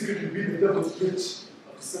would secretly be the devil's bitch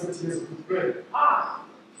after 70 years of good prayer. Ah,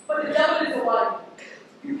 but the devil is alive.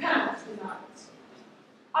 You cannot deny it.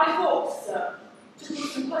 I thought, sir, to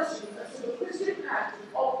put some questions as to the Christian practice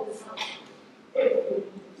of this house. If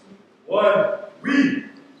Why, we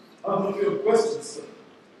have no fear of questions, sir.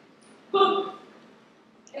 Good.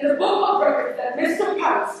 In the book of records that Mr.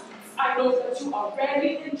 Parris keeps, I know that you are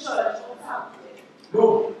rarely in church on Saturday.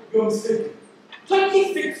 No, you're mistaken.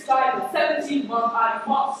 26 died in 17 months, I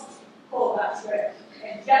must call that rare.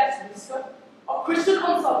 And yet, Mr. A Christian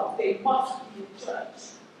on Sunday must be in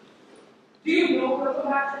church. Do you know what the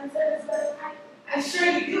Martin says last night? I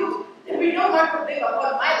surely do. There will be no mark of thing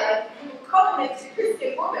upon my life. You will call me a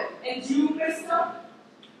Christian woman. And you, Mr.?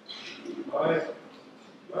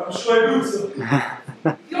 I'm sure I do,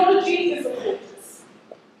 sir. Theology is a fortress.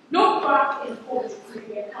 No crack in fortress will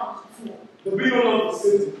be accounted for. There'll be no love for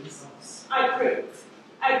Satan in this house. I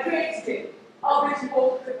pray today. I'll be to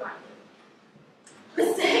both the Bible.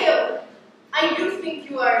 Mr. Hale, I do think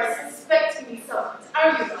you are suspecting me somewhat,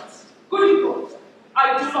 are you not? Good Proctor,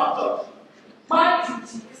 I do not judge. My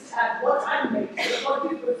duty is to add what I make to the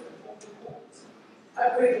godly wisdom of the court. I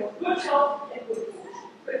pray for good health and good fortune.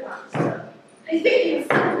 Good night, sir. I think he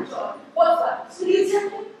was John. What's that? Will you tell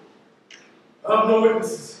him? I have no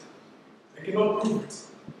witnesses. I cannot prove it,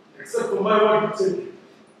 except for my word to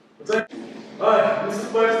take. But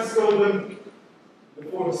Mr. Parris discovered them in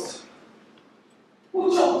the forest.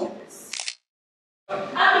 Who told you this?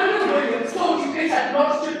 Abigail Williams told you it had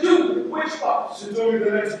nothing to do with witchcraft. She told me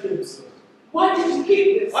the letter came, sir. Why did you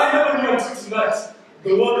keep this? I never knew until tonight.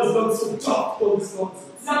 The world has done so tough for this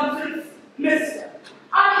nonsense. Nonsense, mister.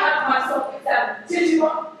 I have myself examined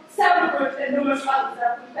Tituba, Sabrina, and numerous others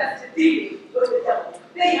that have confessed to dealing with the devil.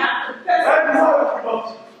 They have confessed. And how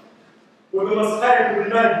about when the Messiah will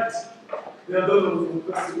deny it? They are those who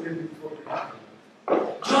confess to anything before they happen.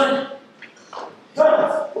 John,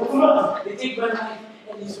 What's the matter? they take my life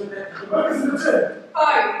and he's Rebecca. Rebecca's in the chair.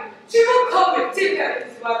 Aye, she will come with Tika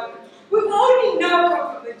and his mother. We've only now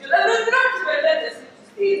come from the jail, and the not to let us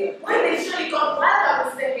into either. Why they surely got wild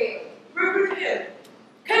out, Mr. Hale? Reverend Hill,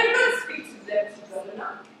 can you not speak to them together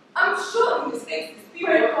now? I'm sure he mistakes his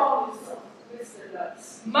spirit call himself, Mr.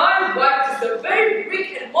 Lutz. My wife is the very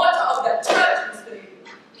brick and mortar of the church, Mr. Hill.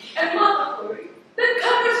 And Mother Corey, the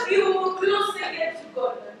coverage view will closer yet to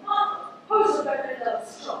God than Mother. How's Rebecca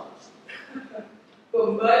Lutz charged?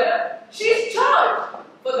 For murder, she's charged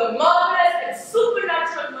for the marvelous and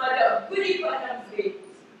supernatural murder of Goody Burnham's baby.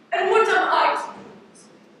 And what am I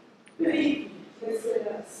to do? Believe me, Mr.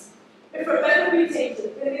 Lutz, if Rebecca be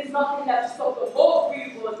tainted, there is nothing left to stop the whole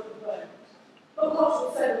three worlds of burn. Of course,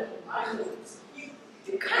 we'll settle him, I know it.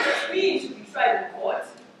 You cannot mean to be tried in court.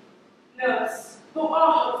 Nurse, though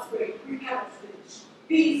our hearts break, we cannot finish.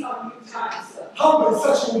 These are new times, sir. How may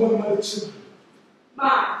such a woman murder children?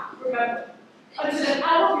 Mine, remember, until an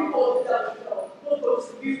hour before the devil fell, we'll go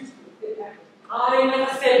to beautiful midnight. I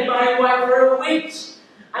never said my wife were a witch.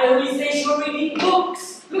 I only say she was reading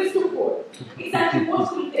books. Mr. Ford, exactly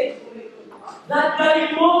what will it take to make her laugh? That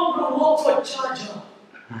bloody mom will walk for charger.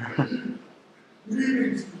 Good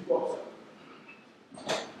evening, Mr. Proctor.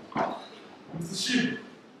 Mr. Sheep.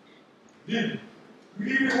 Good evening. Good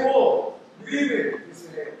evening, all. Good evening,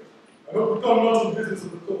 Mr. Hale. I hope you come not on business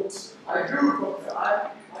of the court. I do, Proctor.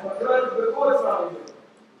 I'm a clerk of the court now.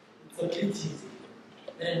 It's a bit easy.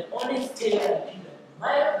 Then an honest tailor like you that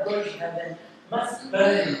might have gone to heaven must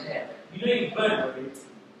burn in hell. You know you burn for it.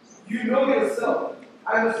 You know yourself.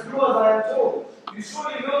 I must do as I am told. You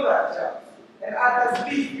surely know that, child. And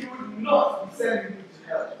as least you would not be sending me to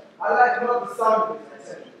hell. I like not the sound of it, I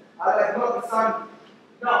tell you. I like not the sound of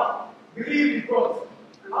it. Now, believe me, Proctor,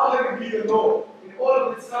 how let it be the law in all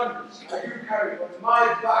of this country I do carry on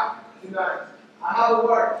my back tonight. I have a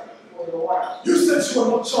word for your wife. You said you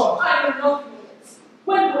were not charged. I am not yours.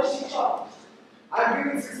 When was she charged? I'm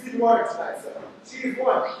giving 16 words tonight, sir. She is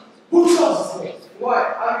one. Who charges her? Why?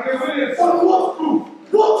 Abigail Williams. On what proof?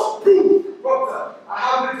 What proof? Proctor, I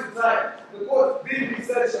have little time. The court bid me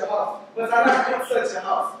search your house, but I like not search your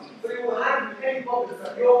house. So you will hand me any copies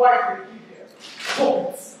that your wife will keep here.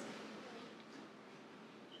 Copies.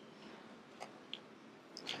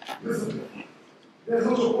 Listen, there's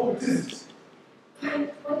no copies, is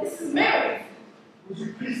it? Well, this is Mary. Would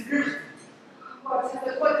you please give it? What, has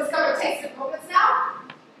the court discovered taste of moments now?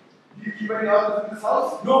 Do you keep any others in this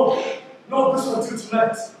house? No, this one until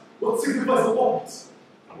tonight. What signifies the copies?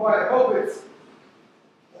 Why, puppets?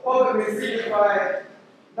 The puppet may signify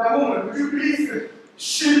that woman. Would you please?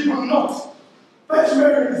 She will not. Fetch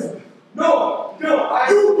Mary Elizabeth. No,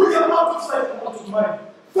 you put her out of sight and out of mind.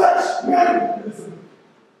 Fetch Mary Elizabeth.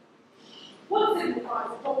 What signifies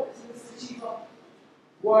the poet, Mr. Chief?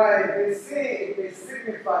 Why, they say they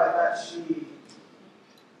signify that she...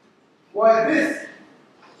 Why, this!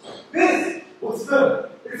 What's that?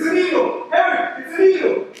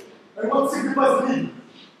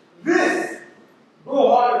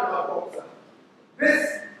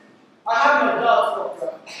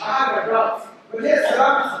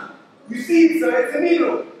 see, sir, it's a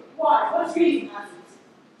needle. Why? What reason has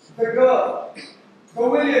it? The girl. The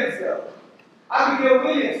Williams girl. Abigail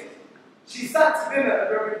Williams. She sat to dinner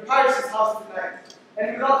at Reverend Parris' house tonight,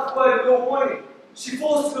 and without word or warning, she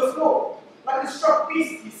falls to the floor, like a struck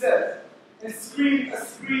beast, he says, and screamed a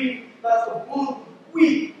scream that a bull would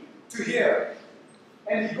weep to hear.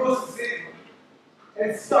 And he goes to save her,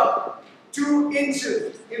 and stuck 2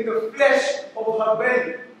 inches in the flesh of her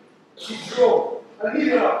belly, she drove a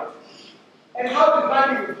needle out. And how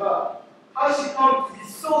demanding with her, how she comes to be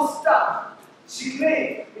so stuck, she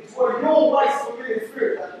claimed it was your wife's familiar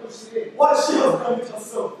spirit that pushed it in. Why she has done it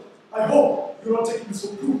herself? I hope you're not taking this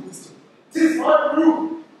for proof, mister. 'Tis my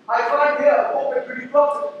proof. I find here a pulpit pretty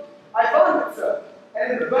Proctor. I found it, sir,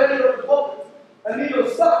 and in the belly of the pulpit, a needle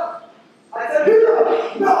stuck. I said,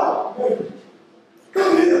 Here! Now! Baby.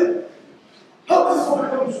 Come here! How does this woman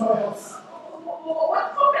come to my house?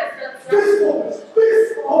 What pulpit, sir? This pulpit!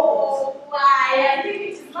 This pulpit! Oh, why, I think it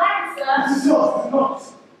is mine, sir. This is yours, it's not.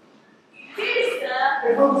 It is, sir.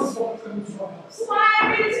 And how does this woman come to my house? Why,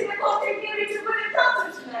 I read it in the court and gave it to Reverend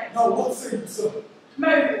Parris tonight. Now, what say you, sir?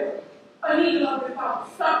 Mary, a needle has been found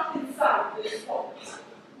stuck inside this pulpit.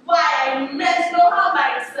 Why, I meant no harm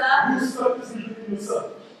by it, sir. You stuck this in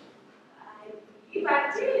yourself. I believe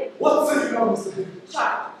I did. What say you now, Mr. David?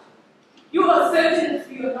 Child, you are certain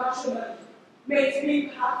to your natural man. May it be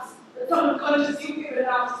perhaps that someone conjures you here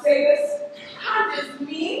enough to say this? Conjures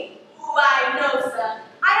me? Why, no, sir.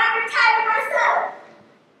 I am retired myself.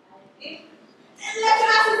 I think. Let your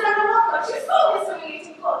asses run the walk. She's always doing it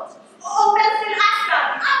in court. Oh, Benson Ascot.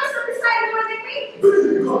 I'm just deciding what they mean.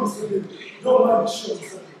 Bring him, Mr. David. Your mind is sure,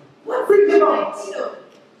 sir. What Bring him I out. do?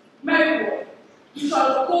 Mary, you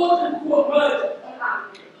shall record and pour murder on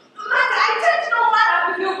Abigail. Mother, I don't know what.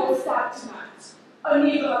 Abigail will start tonight. A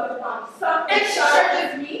needle has been found stuck It inside.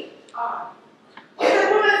 charges me. Ah. If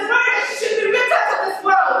a woman's murder, she should be ripped out of this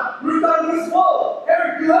world. root on this wall.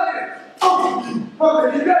 Eric, behind it. Out of you!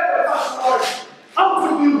 Mother, you better fashion art.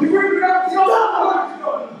 Out of you! You bring me out to your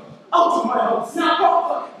Out of my house! Now,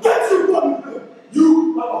 Proctor, Get you done with her!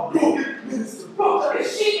 You are a broken minister. Proctor,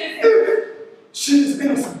 if she is innocent, If she is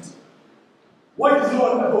innocent, why does no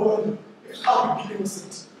one ever wonder if I would be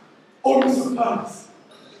innocent? Oh, Mr. Parris,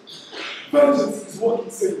 vengeance is what we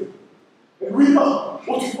say, and we are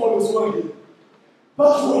what we always want here.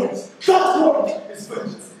 That word is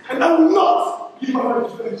vengeance, and I will not give my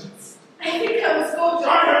life to vengeance. I think I was going to.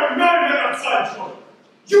 I have 9 men outside, John.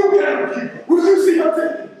 You cannot keep her. Will you see her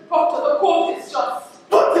taken? Proctor, the court is just.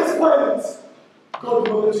 But this violence, God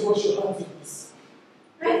will let you wash your hands of this.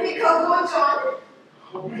 I think I'll go, John.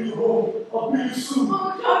 I'll bring you home. I'll bring you soon.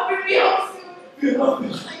 Oh, John, bring me home soon. Fear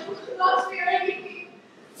nothing. I will not fear anything.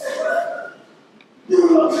 You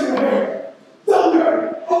will not see your hair. Down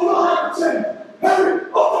there, on the high chain. Harry,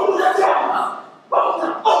 open the down.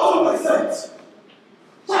 Open my sight.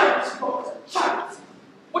 Child, Proctor, child.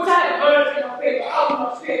 What I have heard in your favor, I will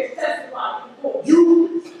not fear to testify in court.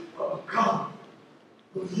 You are a coward.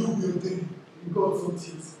 But you will then, in God's own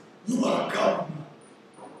tears. You are a coward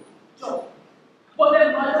now. John, but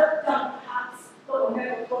their mother done perhaps, but will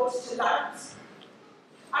never brought to light.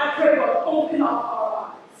 I pray God open up our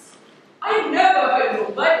eyes. I never heard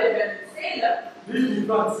of Reverend Salem. Leave me,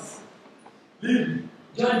 Francis. Leave me.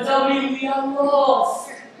 Don't tell me we are lost.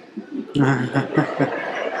 We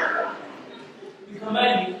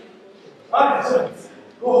command you. I James.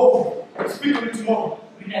 Go home. I'll speak to you tomorrow.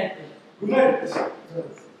 Good night. Good night.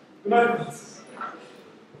 Good night, Francis.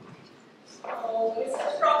 Oh,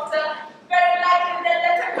 Mr. Proctor, very likely the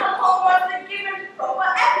letter come home wasn't given proper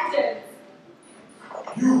evidence.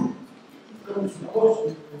 You come to court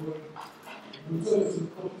with the word. You tell us in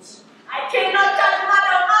court. I cannot judge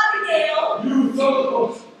Madam Abigail. You tell the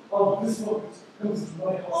court of this moment comes to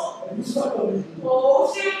my house and you start on me.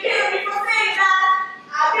 Oh, she'll kill me for saying that.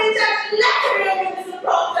 I've been judged lecturing with Mr.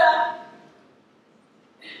 Proctor.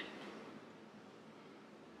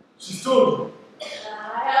 She told you.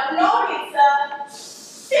 I have known it, sir.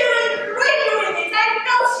 She will bring you in it. I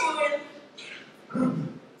know she will. Good.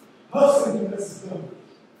 Her sentence is done.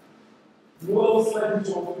 You all slide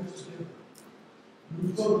into our face together. You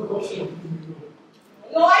told the court of you.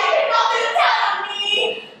 No, I cannot be telling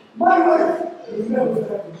me. My wife will never die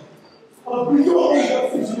for me. I'll bring you all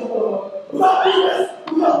that things you know. Without goodness,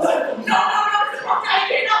 will not die for me. No, Mr. Proctor, I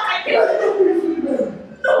cannot. Let your peace be made.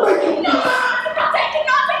 No, Make your Mr. Proctor, I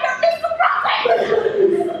cannot. I cannot. Mr. Proctor.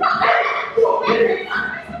 Mr. Proctor, I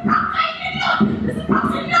cannot. Mr.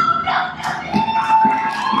 Proctor, no.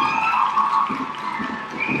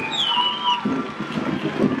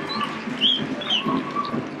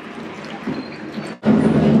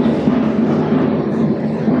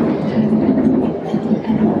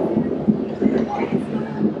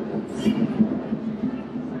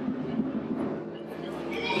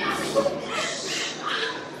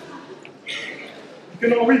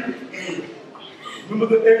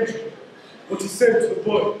 What he said to the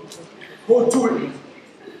boy, go to it.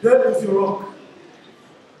 That is your rock.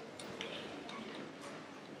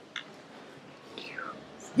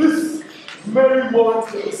 This is Mary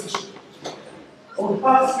Warren's deposition. I would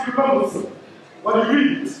ask you remember something when you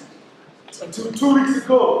read it. Until 2 weeks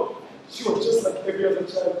ago, she was just like every other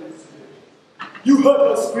child is today. You heard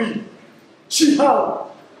her scream. She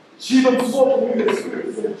howled. She even swore to me the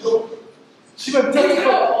spirits and joke. She went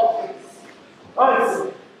testified. I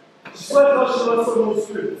said, she swears that she loves some more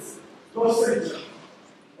spirits, no stranger.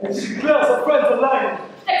 And she declares her friends are lying.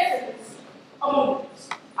 Excellent. A moment.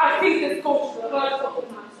 I think this goes to the heart of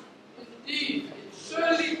the matter. Indeed, it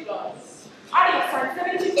surely does. I have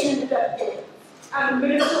signed 72 death warrants. I'm a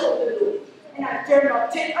minister of the Lord, and I dare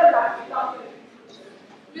not take a life without it.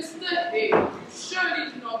 Mr. Hay, you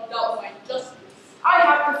surely do not doubt my justice. I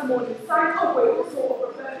have this morning signed away the soul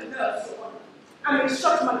of a very nurse to honor, and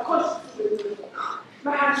instruct my conscience to the Lord.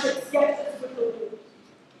 My hand shakes yet as with the Lord.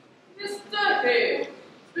 Mr. Hay,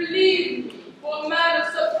 believe me, for a man of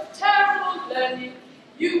such terrible learning,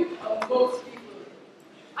 you are most people.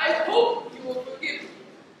 I hope you will forgive me,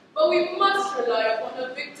 but we must rely upon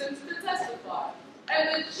the victims to testify,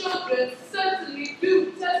 and the children certainly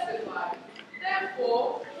do testify.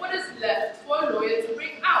 Therefore, what is left for a lawyer to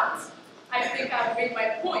bring out? I think I have made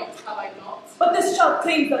my point, have I not? But this child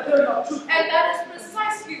claims that they're not true. And that is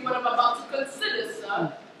precisely what I'm about to consider,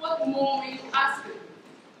 sir. What more will you ask of me?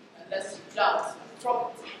 Unless you doubt my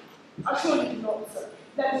property. I surely do not, sir.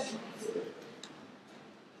 That is consider.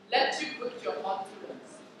 Let you put your heart to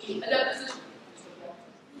rest. A deposition.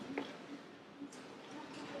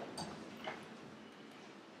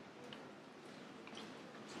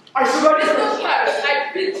 I should write Mr. Parris,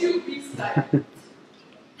 I bid you be silent.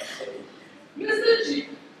 Mr. G,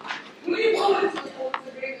 will you always support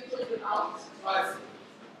to bring the children out? Right.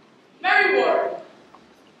 Mary Warren,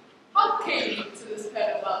 how came you to this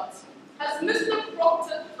about? Has Mr.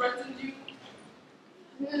 Proctor threatened you?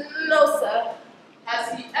 No, sir.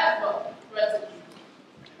 Has he ever threatened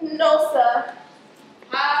you? No, sir.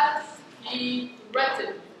 Has he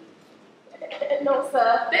threatened you? No,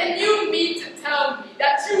 sir. Then you mean to tell me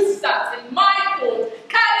that you sat in my court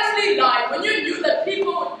carelessly lying when you knew that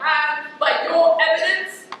people would hang by your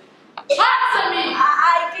evidence? Answer me!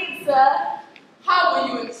 I did, sir. How were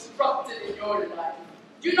you instructed in your life?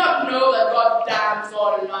 Do you not know that God damns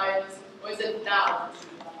all liars, or is it now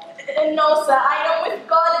that you lie? No, sir. I am with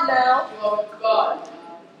God now. You are with God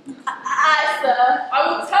now. Aye, sir. I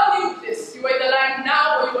will tell you this, you are either lying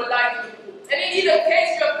now or you are lying in the court. And in either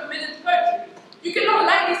case, you have committed perjury. You cannot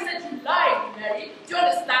lie, he said you lied, Mary. Do you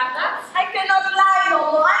understand that? I cannot lie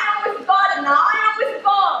no more. I am with God now. I am with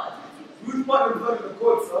God. Who's part in front of the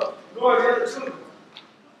court, sir? Nor the other children.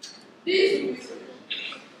 These will be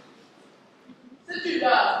sufficient. Sit you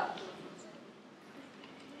down.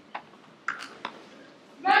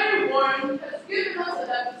 Mary Warren has given us a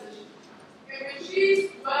deposition in which she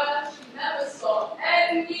swears she never saw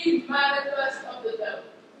any manifest of the devil.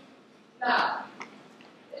 Now,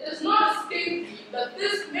 it does not escape me that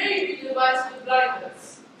this may be devised with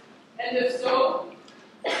blindness, and if so,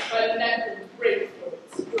 my neck will break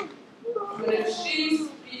for it. But if she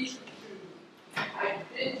speaks true, I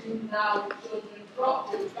bid you now, children,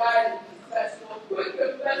 drop your guide and confess, for quick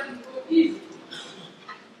confession will easy.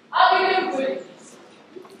 Abigail Williams,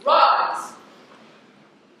 rise.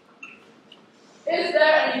 Is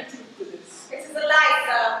there any truth to this? It is a lie,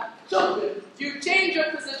 sir. Children, do you change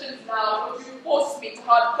your positions now, or do you force me to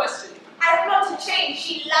hard question you? I have not to change.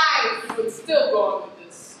 She lies. You would still go on with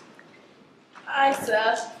this. Aye,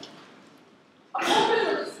 sir. A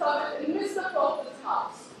coffin was discovered in Mr. Proctor's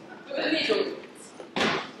house with a needle in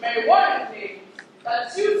it. Mary Warren claims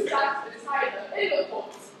that you sat beside her in the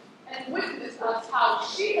court and witnessed as how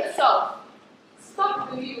she herself stuck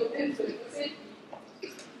the needle into it for safety.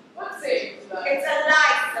 What say you to that? It's a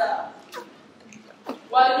lie, sir.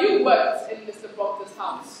 While you worked in Mr. Proctor's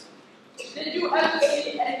house, did you ever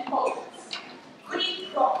see any pockets?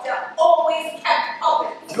 Queen Proctor always kept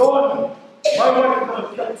pockets. Jordan, my wife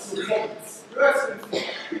never kept some pockets. Your Excellency,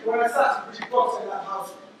 when I sat with Pretty Box in that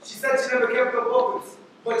house, she said she never kept her pockets,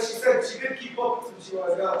 but she said she did keep pockets when she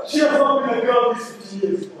was a girl. She has not been a girl these 15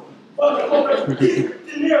 years ago. But the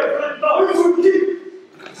 15 years, right now, it would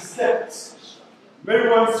keep. Steps. Mary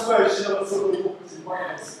once swears she never saw the pockets in my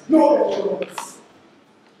house. No evidence.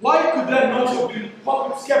 Why could there not have been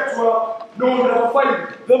pockets kept where no one would have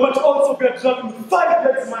found it? There might also be a dragon with 5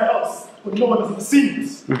 legs in my house, but no one has ever seen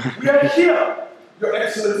it. We are here, Your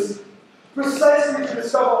Excellency, precisely to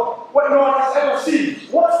discover what no one has ever seen.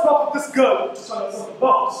 What's wrong with this girl to tell us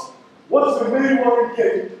about? What's the Mary Warren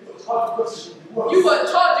game? That's hard to question. You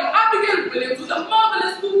were charging Abigail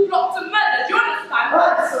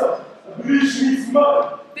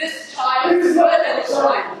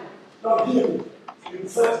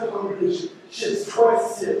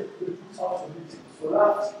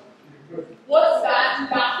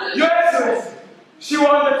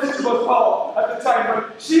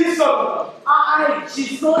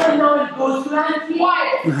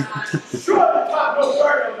Surely have no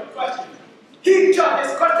word on the question. He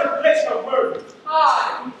judges contemplation of word.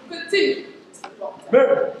 I continue, Mr. Proctor.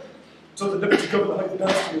 Mary, so the deputy governor had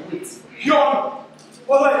done to your wits. Your Honor,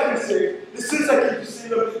 all I can say is since I keep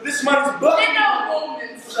seeing him, this man is black. In a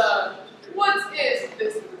moment, sir, what is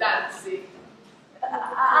this dancing?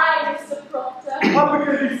 I, Mr. Proctor.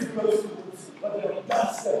 Abigail is the person, but they are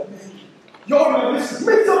bastard me. Your Honor, this is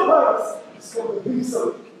Mr. Parris. Discovered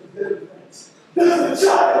himself in the dead of night. There's a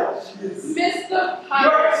child, she is. Mr. Your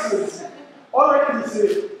Parris. Excellency, all I can say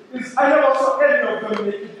is I never saw any of them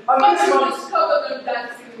naked. And But this you man discovered them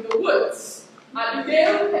dancing in the woods.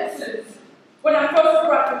 Abigail Williams. When I first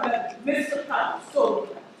brought them, Mr. Parris told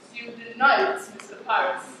me. You deny it, Mr.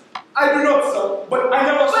 Parris. I do not, sir, but I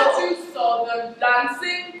never But saw. you saw them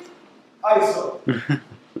dancing. I saw.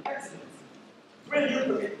 Excellent. When you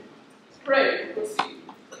permit, Pray, proceed.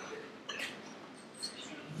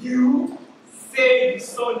 you say you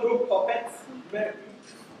saw no puppets, Mary.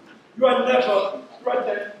 You are never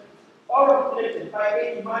threatened or afflicted by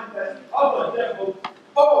any man of the devil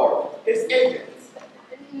or his agents.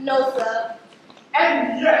 No, sir.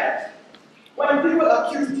 And yet, when people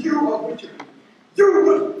accuse you of witchery, you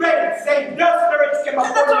would beg saying no spirits came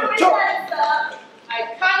upon you. Pretend, sir.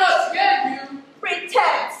 I cannot hear you.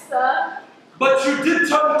 Pretend, sir. But you did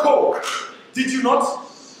turn cold, did you not?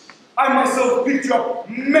 I myself picked you up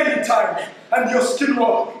many times, and your skin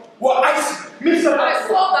were icy. Mr. I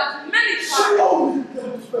saw that many times. Show you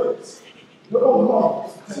demonstrates your own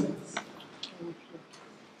love.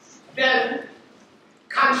 Then,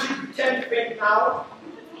 can she pretend faith now?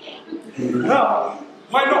 Now,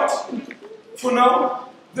 why not? For now,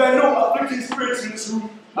 there are no afflicting spirits in this room,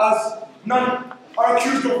 as none are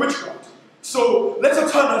accused of witchcraft. So let her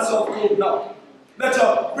turn herself cold now. Let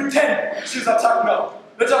her pretend she's attacked now.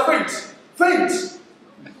 Let her faint. Faint!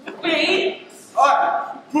 Faint?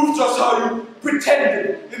 Aye, prove just how you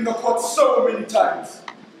pretended in the court so many times.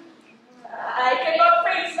 I cannot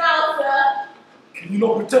faint now, sir. Can you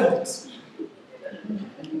not pretend it?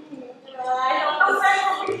 I have no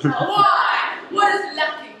sense of Why? What is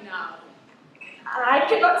lacking now? I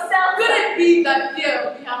cannot tell. Could it be that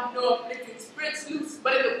here we have no afflicting spirits loose,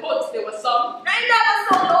 but in the courts there were some? I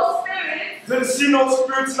never saw no spirits. Then see no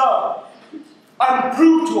spirits now. And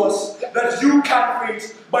prove to us that you can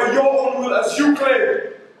faint by your own will as you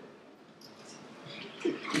claim.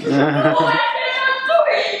 Oh, I cannot do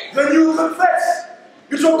it. Then you confess.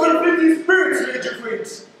 It's your conflicting spirits made you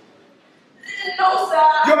faint. No, sir.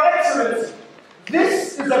 Your Excellency,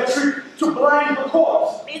 this is a trick to blind the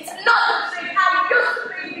court. It's not a trick. I used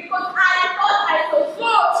to think because I thought I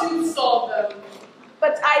saw. You saw them.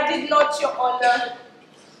 But I did not, Your Honor.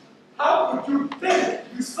 How could you think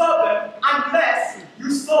you saw them unless you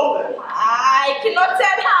saw them? I cannot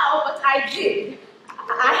tell how, but I did.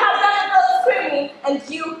 I have done a little screaming, and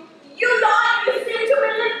you know, you seem to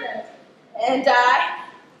be listening. And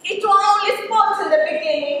it was only sports in the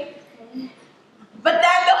beginning. But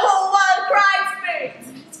then the whole world cried,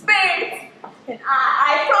 Spirit, Spirit. And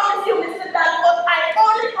I promise you, Mr. Danforth, I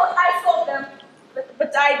only thought I saw them,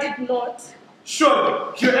 but I did not.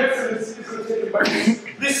 Surely, Your Excellency is taken by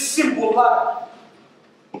this simple lie.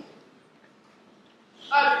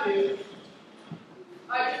 Abigail,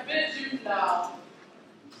 I bid you now.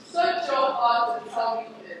 Search your heart and tell me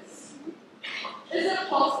this. Is it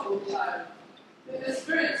possible, child, that the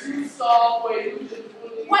spirits you saw were illusions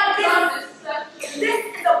only? What is some deception? This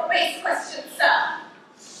is a base question, sir.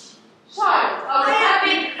 Child, I have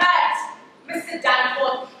been hurt, Mr.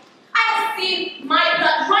 Danforth. I have seen my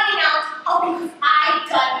blood running out all because I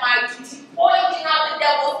done my duty pointing out the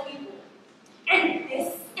devil's people. And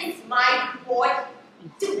this is my reward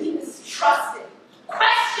to be mistrusted,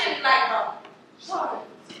 questioned like her. child,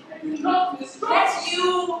 I do not mistrust. Let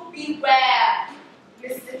you beware,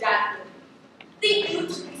 Mr. Danforth. Think you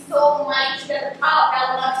to be so mighty that the power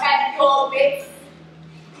that will not have your wits?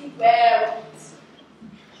 Beware of it.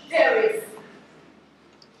 There is.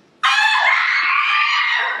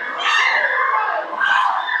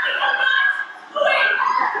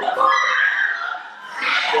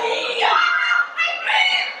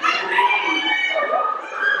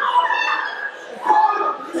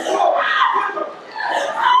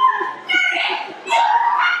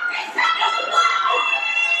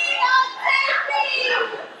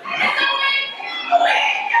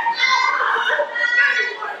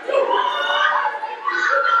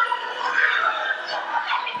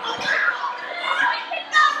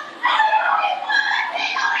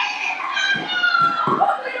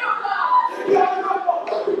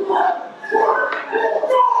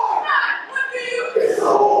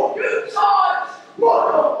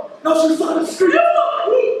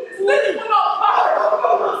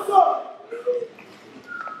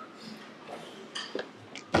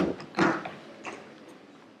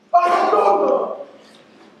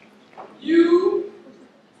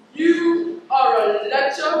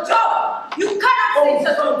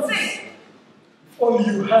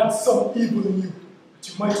 had some evil in you, that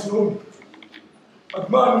you might know me. A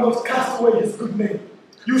man will not cast away his good name.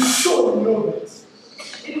 You surely know that.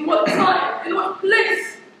 In what time? In what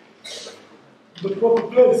place? The proper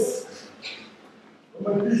place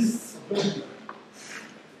where my beasts are buried.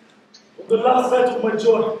 On the last night of my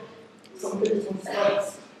joy, some 8 months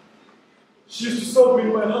past, she used to serve me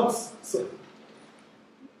in my house, sir.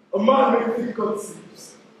 A man may think God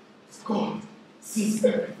sees. God sees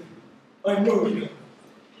everything. I know Him.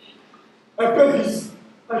 I beg you, sir.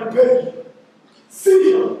 I beg you.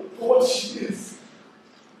 See her for what she is.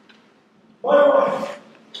 My wife,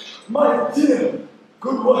 my dear,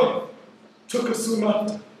 good wife, took her soon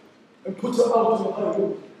after and put her out on the high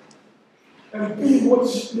road. And being what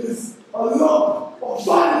she is, a love of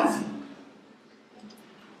vanity.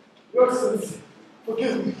 Your Excellency,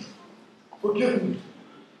 forgive me. Forgive me.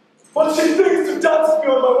 But she thinks to dance me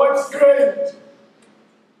on my wife's grave.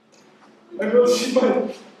 And well, she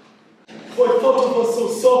might, for I thought of her so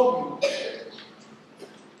softly.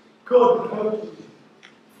 God help me.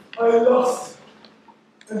 I lost,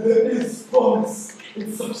 and there is promise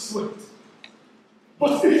in such sweat.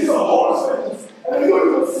 But it is a horse race, and I know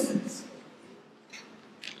you will see it.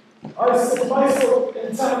 I set myself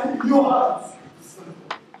entirely in your hands.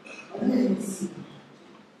 I know you will see it.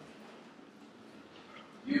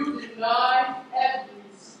 You deny every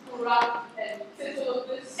scrap and tittle of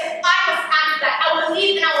this. If I was asked that, I will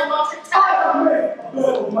leave and I will not return. I am made a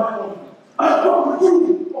bird of my own. I come with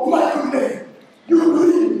you of my good name. You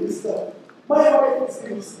believe me this time. My wife is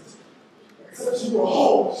innocent. Except you were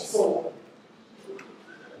whole soul.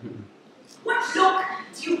 What look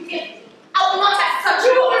do you give me? I will not accept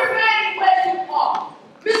You you. will remain where you are.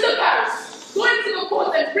 Mr. Parris, go into the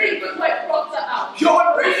court and bring good wife Proctor out.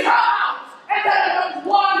 Bring her out and tell her not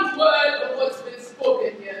one word of what's been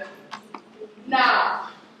spoken here. Now,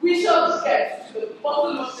 we shall get to the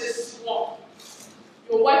bottom of this swamp.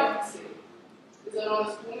 Your wife, you say, is an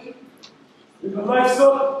honest woman. In her life,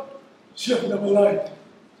 sir, she has never lied.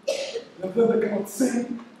 And then they cannot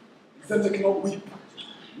sing, then they cannot weep.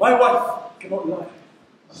 My wife cannot lie.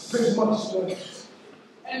 Very much learned.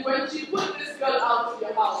 And when she put this girl out of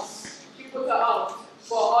your house, she put her out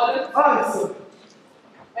for harlot I, sir.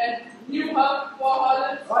 and knew her for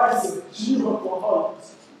harlot. I, sir. She knew her for heart.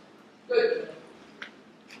 Good.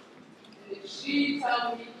 And if she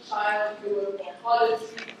tell me, child, you were for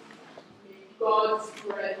harlotry, may God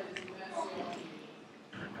spread His mercy on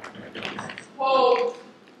you. Hold.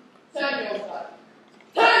 Turn your back.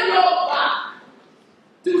 Turn your back.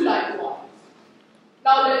 Do likewise.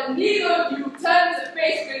 Now let neither of you turn to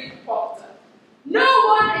face Betty Parris. No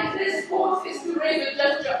one in this court is to raise a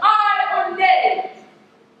gesture, aye or nay.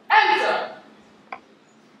 Enter.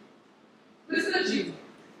 Mr. Chief,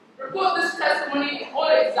 report this testimony in all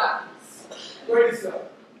exactness. Where is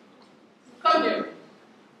that? Come here.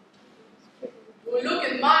 You will look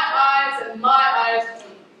in my eyes and my eyes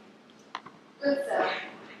only. Good sir.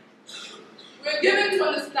 We are given to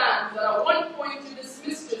understand that at one point you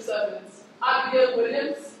dismissed your servants, Abigail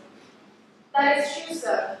Williams. That is true,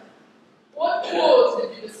 sir. What cause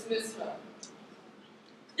did you dismiss her?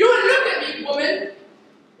 You will look at me, woman.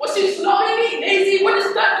 Was she slovenly, lazy? What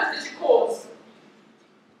disturbance did she cause?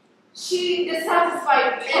 She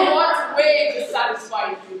dissatisfied me. In what way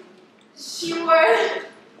dissatisfied you? She were...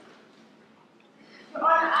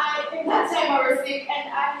 in that time I was sick,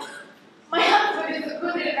 and my husband is a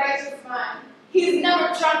good and righteous man. He's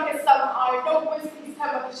never drunk as some are, nor wasted his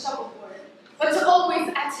time on the shovelboard, but always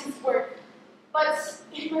at his work. But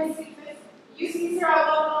in my sickness, you see, sir, I was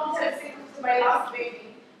a long time sick to my last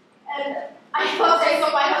baby, and I thought I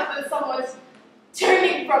saw my husband somewhat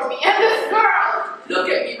turning from me, and this girl! Look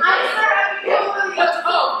at me. I saw Abigail Williams.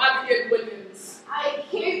 What of Abigail Williams? I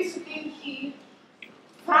came to think he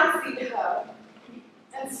fancied her.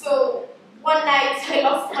 And so, one night, I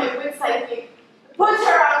lost my wits, I think, put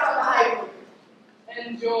her out on the highway.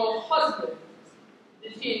 And your husband,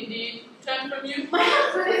 did he indeed turn from you? My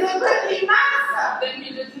husband is a goodly master. Then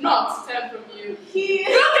he did not turn from you. He...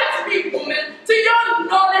 Look at me, woman. To your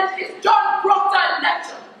knowledge, is John Proctor a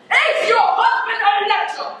lecture? Is your husband a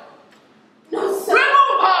lecture? No, sir.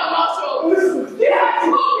 Remove her, Marshal. Elizabeth! He has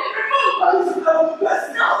spoken. Remove her. Elizabeth, I will bless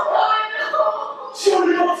you. No.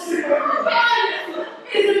 Surely not see her.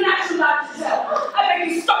 It is a natural act to tell. I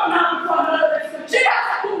beg you stop now before another person. She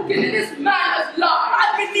has spoken, and this man has lied.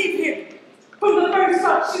 I believe him. From the very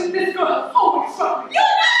start, this girl has always struck me. You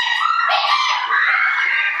lied!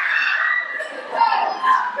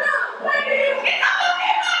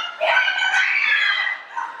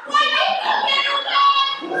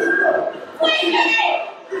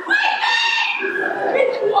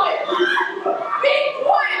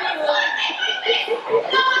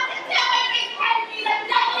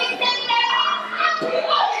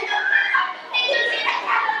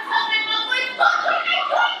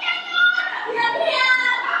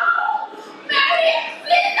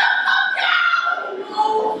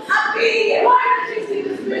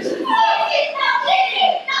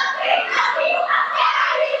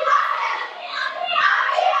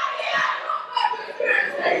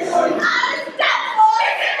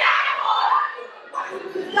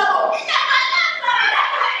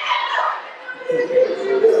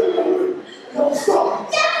 No, stop!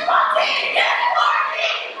 Yes, Martin! Yes,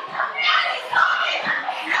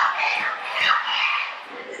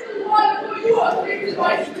 Wonderful, you are thinking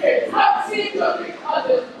my spirit. I've seen your big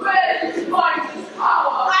others. Where did you find this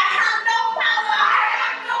power? I have no power! I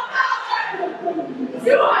have no power!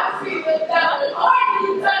 You have seen the devil. Aren't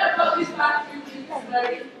you better about this vacuum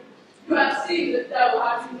dictionary? You have seen the devil,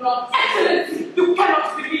 have you not? Excellency, you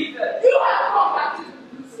cannot believe it. You have contacted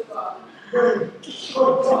with Lucifer. Hey,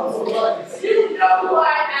 God damn the lies. You know who I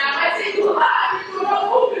am. I say you have. You are not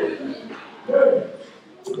moving with me. Hey,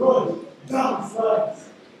 God damn the lies.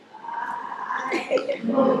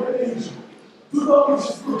 You are an angel. Do not wish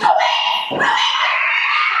to go.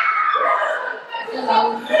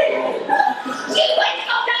 She's going to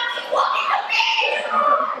go down. She's walking to me!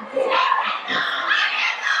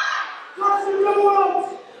 Trust me, no one!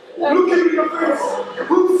 Look at me in the face!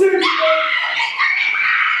 Who saved me?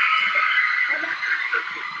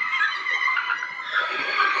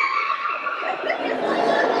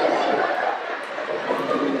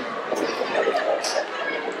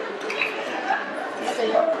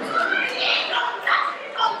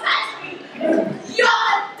 Don't touch me!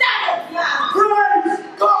 You're the devil now! Praise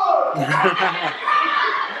God!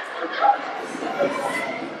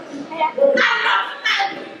 I'm not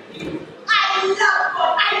mad! I love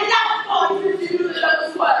God! You do the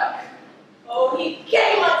devil's work. Oh, he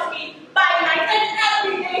came at me by night and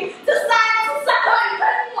every day to sign to sucker and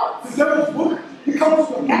what? The devil's book, he comes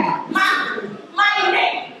from me. My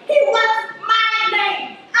name! He wants my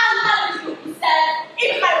name! As much as you, he said,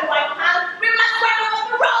 in my right hand, we must run over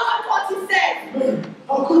the road, that's what he said! Man,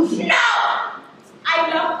 how could you? No! I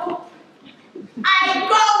love God. I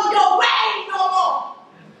go your way no more!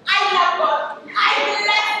 I love God. I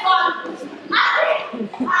bless God. I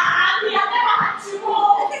have never had you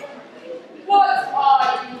more. What are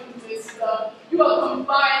you, mister? You are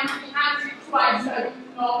combined with the Antichrist and you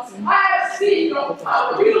not. I have seen your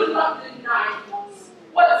power. You will not deny it.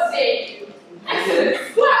 What say you?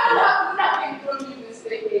 Excellency, I have nothing from you, Mr.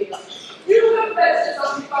 Hale. You confess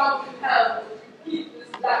yourself be found in hell. Keep this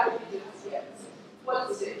black obedience yet. What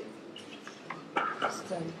say you?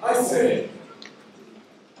 I say,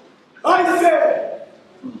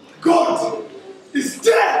 God is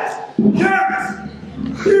dead! Yes!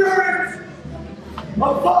 Hear it!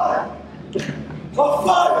 My fire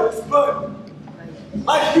is burning. I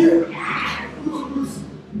hear,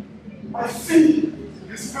 I see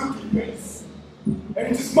his filthy face, and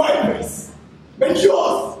it is my face, and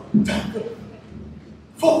yours,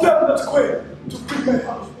 for them that quail to bring my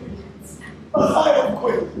house as I have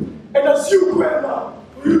quailed, and as you quail now,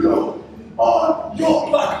 for you know, all your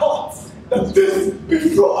black hearts, that this be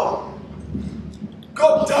fraud.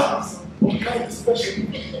 God damns all kind of special,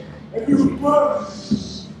 and we will burn.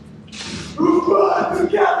 We will burn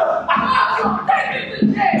together. Take me to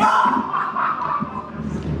jail!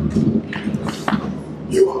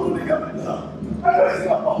 You are pulling up and down. I'm raising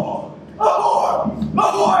up a whore. A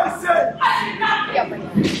whore, I say. I did not get my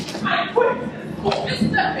I quit. Oh,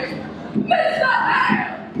 Mr. Hale! Mr.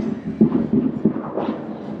 Hale!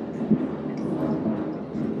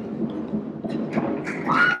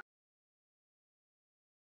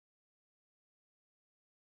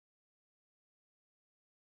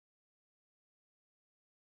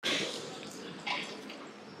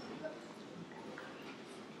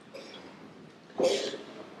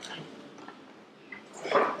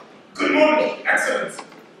 Good morning, Excellency.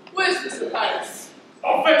 Where's Mr. Parris?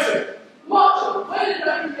 I'll fetch it. Marshal, when did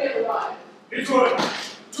Reverend Parris arrive? It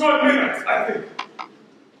was 12 minutes, I think.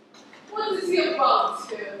 What does he about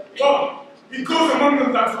here? Well, he goes among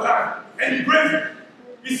them that will have, and he brings it.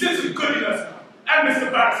 He sits with Goodiness now, and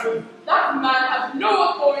Mr. Baxter. That man has no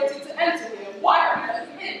authority to enter here. Why have you let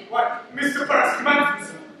him in? Why, Mr. Parris commands me,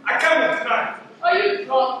 sir. I cannot deny it. Are you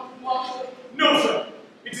drunk, Marshal? No, sir.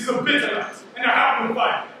 It is a bitter night, and I have no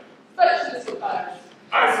fire. Fetch Mr. Parris.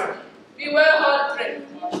 Aye, sir. Beware hard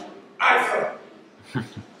drink, Marshal. Aye, sir.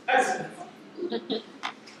 Excellent.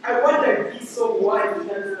 I wonder if he's so wise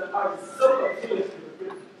and are so appealing to the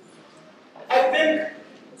British. I think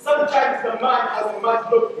sometimes the man has a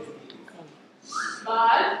mad look with him.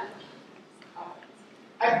 Mad?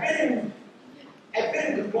 I've been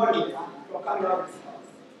in the morning from coming out of his house,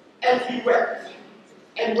 and he wept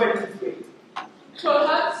and went his way.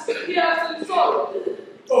 Perhaps he has some sorrow.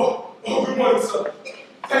 Oh, good morning, sir.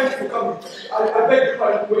 Thank you for coming. I beg your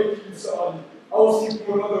pardon waiting for you, sir. I was thinking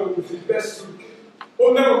one other with his best suit.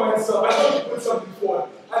 Oh, never mind, sir. I thought you put something forward.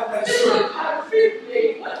 And sure, Mr.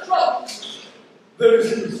 Parris, what trouble? there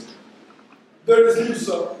is news. There is news,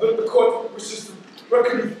 sir. The court wishes to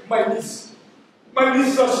reckon with my niece. My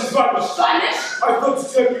niece, sir, she's vanished. Vanished? I thought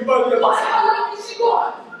to tell you earlier. What? How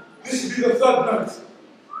This will be the third night.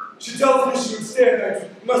 She tells me she will stay at night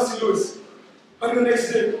with Mercy Lewis. And the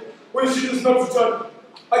next day, when she does not return,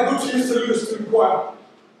 I go to Mr. Lewis to inquire.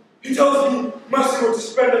 He tells me Mercy wants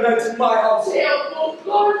to spend the night in my house.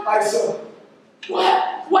 Lord. I, sir.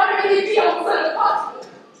 What? Why would he be outside the hospital?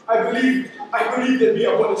 I believe there be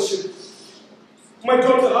aboard a ship. My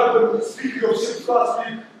daughter heard them speaking of ships last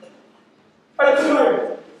week. And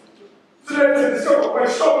tonight I discovered my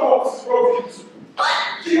shop box is broken.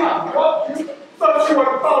 She has got you,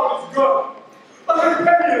 31 pounds gone. And I'm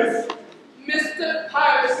penniless. Mr.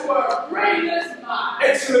 Parris, you are a brainless man.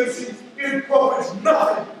 Excellency, it profits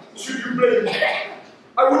nothing should you blame me.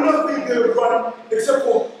 I would not think they would run except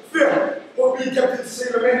for fear of being kept in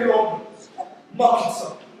Salem any longer. Mark it,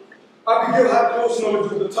 sir. Abigail had close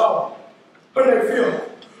knowledge of the town. And I fear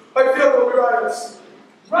the riots.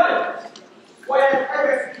 Brother, why an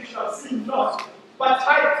executioner seen not, but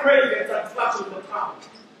high cravings and flatters the town.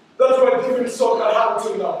 That's what giving Sock I have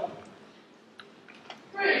until now.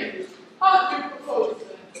 Pray, how do you propose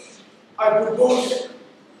then? I propose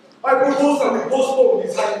that we postpone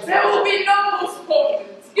these items. There will be no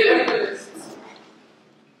postponement. Give me the list.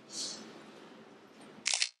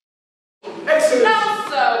 Excellent. Now,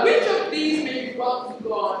 sir, which of these may be brought to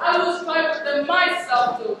God? I will strive with them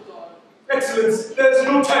myself till God. Excellence, there is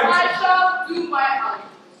no time. I shall do my utmost.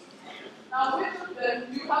 Now, which of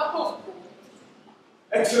them do you have hope for?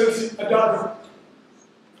 Excellency, a dagger.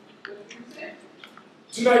 What do you say?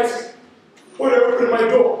 Tonight, when I open my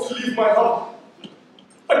door to leave my house,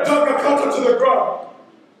 a dagger cut her to the ground.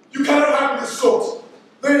 You cannot have this sort.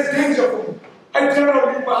 There is danger for me. I dare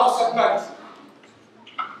not leave my house at night.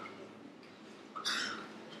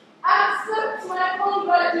 Accept my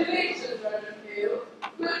congratulations, Reverend Parris.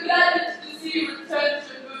 We're glad to see you return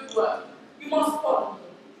to good work. You must follow them.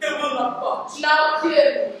 They will not budge. Now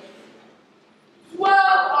hear me. 12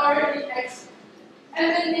 already executed, and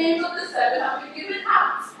the names of the 7 have been given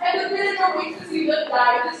out, and the men are waiting to see them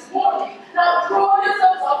die this morning. Now draw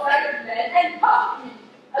yourselves up like men and puff me,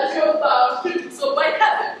 as you are bound to do so by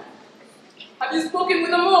heaven. Have you spoken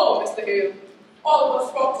with them all, Mr. Hale? All of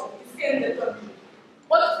us Proctor is in the W.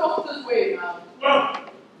 What's Proctor's way now? Well,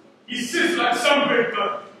 he sits like some great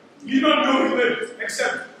bird. You don't know he lives,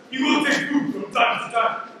 except he will take food from time to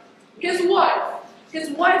time. His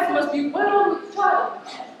wife must be well on with child.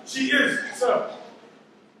 She is, sir.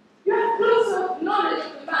 You have closer knowledge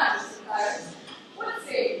of the man, Mr. Parris. What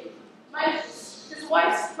say you? Might his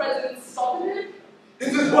wife's presence soften him? It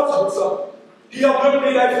is possible, sir. He has not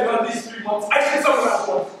made life in at least 3 months. I can summon that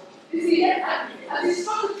one. Is he yet angry? Has he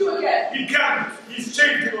spoken to you again? He can't. He's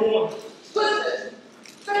chained to the wall. Listen,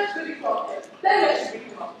 fetch Betty Parris. Then let you bring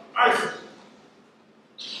him up. I see.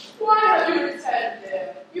 Why have you returned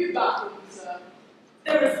there? You baffled me, sir.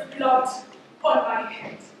 There is blood on my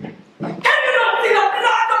head. Can you not see the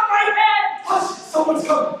blood on my head? Hush! Someone's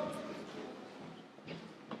coming.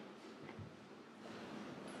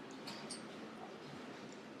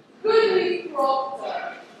 Goodly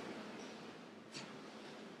Proctor.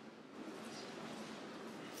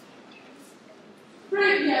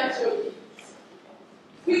 Pray me at your ease.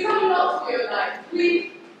 We come not for your life.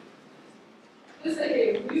 We. Listen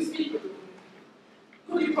here, will you speak with me?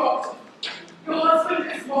 Goody Proctor, your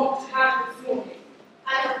husband is walked hand this morning.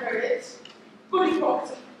 I have heard it. Goody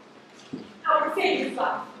Proctor, I will save his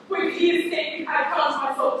life. When he is saying I count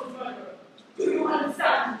myself as murderer. Do you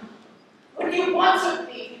understand me? What do you want of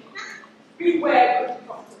me? Beware, Goody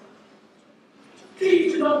Proctor.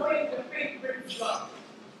 Please do not wait the faith brings blood.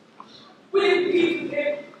 Will you please with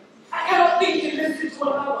him? I cannot think you listen to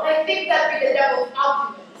another. I think that be the devil's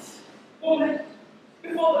argument. Woman,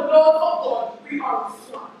 before the Lord of God, we are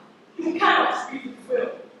sworn. You cannot speak his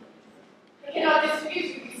will. I cannot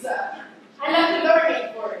dispute with you, sir. I left the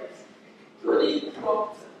learning for it. Goody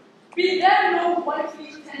Proctor, Be there no wifely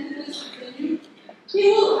tenderness within you? He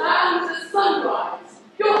will hang to sunrise.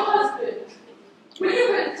 Your husband. Will you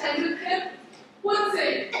contend with him? What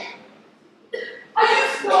say? Are you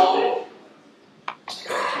stoned?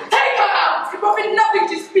 take her out! You profit nothing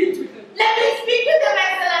to speak to him. Let me speak with him,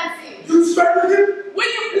 Excellency. You strike with him?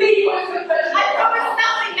 Will you plead for his confession? I promise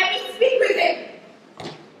nothing. Let me speak with him.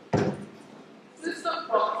 Mr.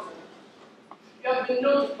 Proctor, you have been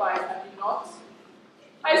notified, have you not?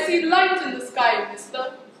 I see light in the sky,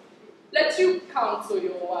 mister. Let you counsel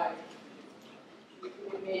your wife.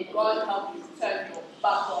 May God help you turn your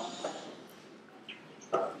back on her.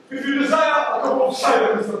 If you desire a cup of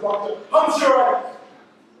cider, Mr. Proctor, I'm sure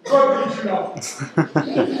God leads you now.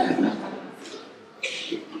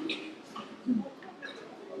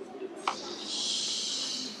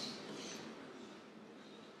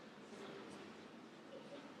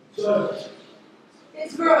 Judge.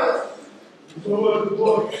 It's girls. You know what the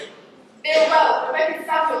boy? They're well. Rebecca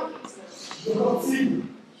Samuel keeps them. You have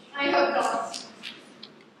seen. I hope not.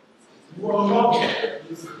 You are not.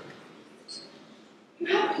 You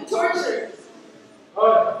have been tortured.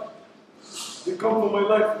 They come for my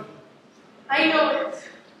life. I know it.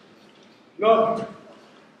 None.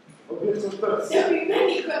 I'll get confessed. There'll be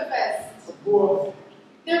many confessed. Go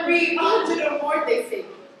There'll be 100 or more, they say.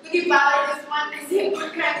 Looking valor this one, they say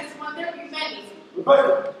good kind this one. There'll be many.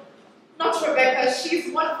 Rebecca. Not Rebecca.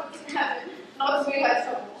 She's one foot in heaven. Not we had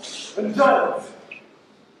trouble. And Giles.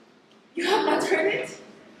 You have not heard it?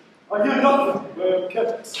 I hear nothing where I am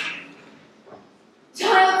kept.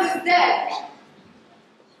 Giles is dead.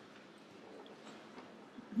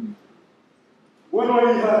 When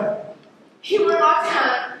were you had? He were not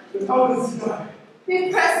hanged. Then how does he die?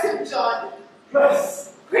 They pressed him, John. Press.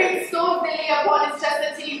 Great stones they lay upon his chest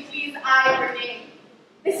until he please I her name.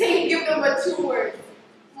 They say he give them but 2 words.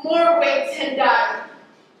 More weight and die.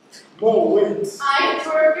 More weight. I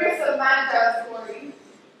endure a fearsome man, Giles Corey.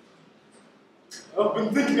 I've been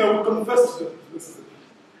thinking I would confess to them, Elizabeth.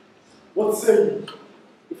 What say you,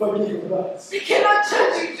 if I give you that? I cannot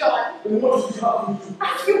judge you, John. Then what should you have me do?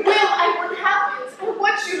 As you will, I would have it. I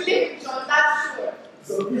want you living, John, that's sure. It's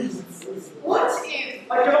a reason, Elizabeth. What is?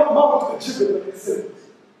 I cannot mount the children like I said.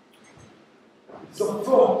 It's a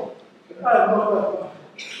fraud, and I am not that man.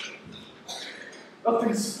 Nothing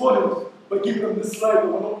is spoiled by giving them this lie that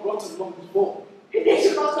were not rotten long before. And they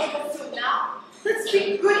should not confess so now. Let's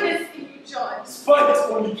speak goodness in you, John. Spite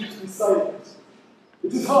only keeps me silent.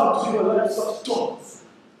 It is hard to live a life of such taunts.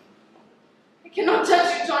 I cannot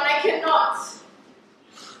judge you, John, I cannot.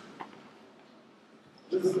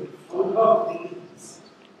 Elizabeth, I would have you this.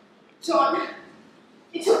 John,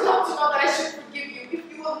 it will come to know that I should forgive you if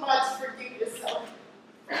you will not forgive yourself.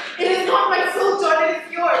 It is not my soul, John, it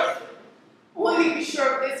is yours. Only be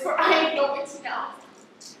sure of this, for I know it now.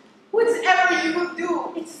 Whatever you will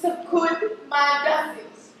do, it is a good man does it.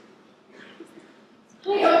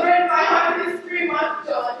 I have read my heart this 3 months,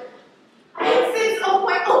 John. I have sins of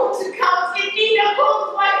my own to count. In need of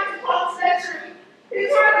cold wife to call treachery. It is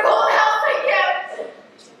for a cold house I kept.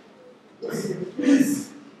 Elizabeth, please.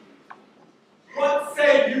 What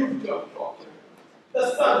say you, young Proctor? The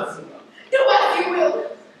sun is enough. Do as you will,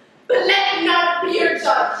 but let it not be your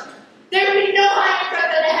judge. There will be no higher breath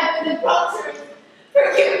than the heaven and Proctor.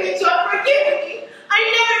 Forgive me, John, forgive me. I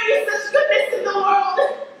never knew such goodness in the world.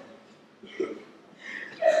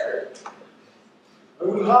 I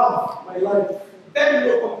will have my life. Then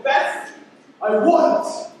you will confess. I want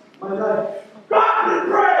my life. God be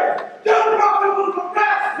praised! Young Proctor will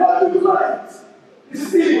confess! What do you like? It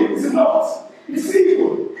is evil, is it not? It is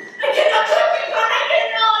evil. I cannot judge you, John, I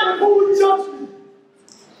cannot. And who will judge me?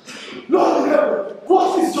 Lord in heaven, what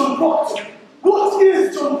is John Proctor? What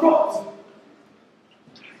is John Proctor?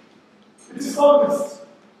 It is honest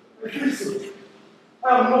and Christian. I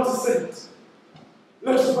am not a saint.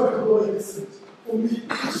 Let the Bible go like a saint. For me,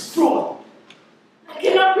 it is fraud. I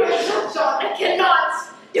cannot be a judge, John, I cannot.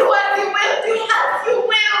 Do as you will, do as you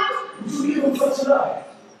will. Would you give him such a lie?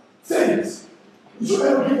 Say it. Would you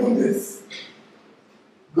ever give him this?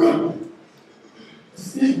 Good. It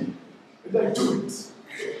is evil, and I do it.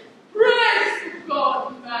 Praise to God,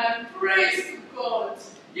 man. Praise to God.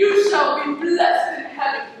 You shall be blessed in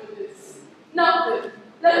heaven for this. Now then,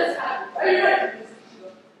 let us have it. Are you ready, Mr.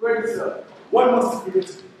 Sheila? Ready, sir. Why must it be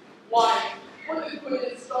written? Why, what the good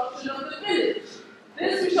instruction of the village.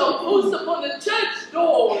 This we shall post upon the church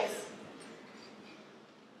doors.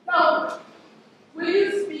 Now, will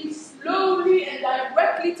you speak slowly and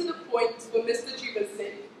directly to the point for Mr. Jeeva's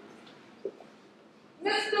sake?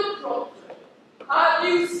 Mr. Proctor, have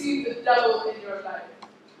you seen the devil in your life?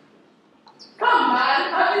 Come,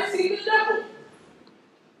 man, have you seen the devil?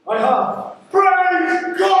 I have.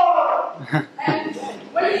 Praise God! And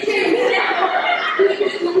when he came here, he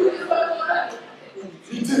did his work already.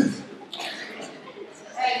 He did.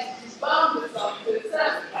 And he bound himself to his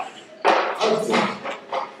service. I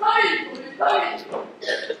did. Come in.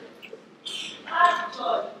 Ask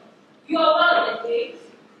God. You are well, the king.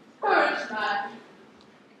 Courage, man.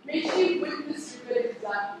 May she witness your good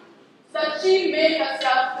example, so that she may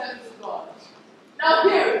herself turn to God. Now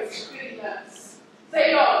here is pretty nurse.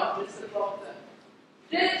 Say on, Mr. Proctor.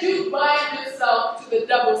 Did you bind yourself to the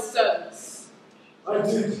devil's service? I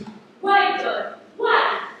did. Why, God?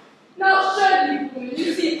 Why? Now surely, woman,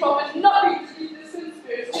 you see profit nothing to keep this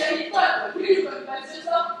conspiracy any further. Will you confess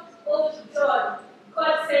yourself? Oh, John,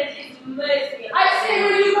 God sent his mercy. I say,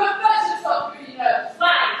 will you confess yourself, pretty nurse?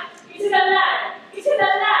 Why? It is a lie. It is a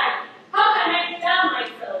lie. How can I tell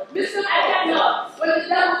myself? Mr. I cannot. When the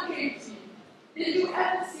devil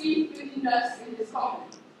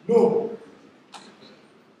No.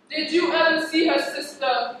 Did you ever see her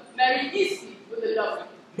sister marry easily with a devil?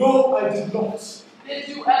 No, I did not. Did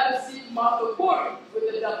you ever see Martha Corey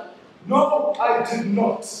with a devil? No, I did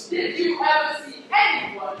not. Did you ever see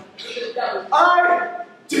anyone with a devil? I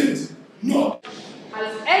did not.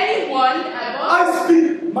 Has anyone ever? I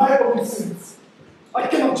speak my own sins. I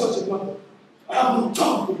cannot judge another. I have no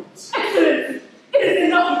time for it. Excellency, it is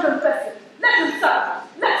enough to confess it. Let him sign.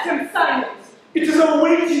 Let him sign it. It is a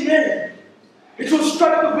weighty name. It will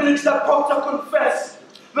strike the village that Proctor confessed.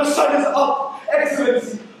 The sun is up.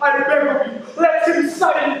 Excellency, I beg of you, let him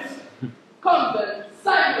sign it. Come then,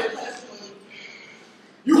 sign your testimony.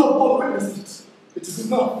 You have all witnessed it. It is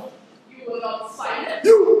enough. You will not sign it.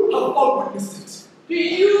 You have all witnessed it. Do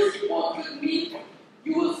you spoke with me?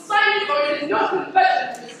 You will sign it or it is no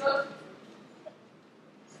confession, sister.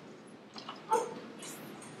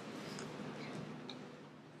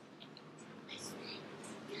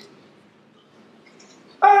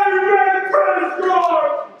 Amen, praise God!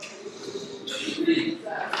 Please,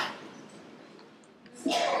 sir.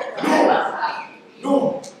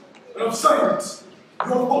 No, I have signed it.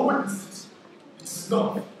 You have all witnessed it. It is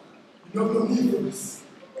enough. You have no need for this.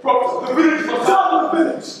 Proctor, the village must down the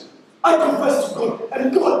village. I confess to God,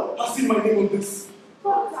 and God has seen my name on this.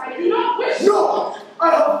 But I do not wish. No,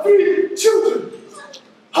 I have 3 children.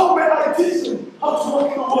 How may I teach them how to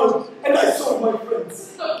walk in the world? And I saw my friends.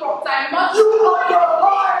 Sister Proctor, I must. You are the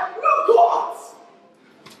high God.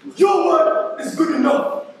 Your word is good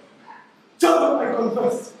enough. Tell them I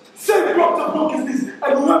confess. Say Proctor broke his knees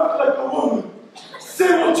and wept like a woman. Say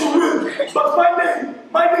what you will, but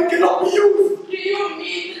my name cannot be used. Do you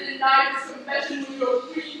mean to deny this confession when you're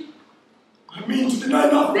free? I mean to deny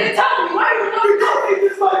nothing. Then tell me why you not. Because it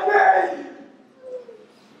is my name.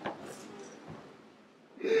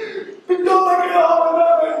 Because I cannot have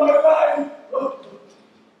another in my life.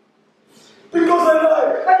 Because I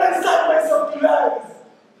lie, and I sign myself to lies.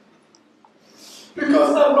 Because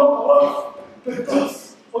I'm not worth the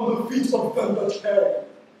dust on the feet of them that carry.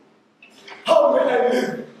 How may I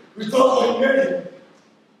live without my name?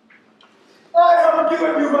 I have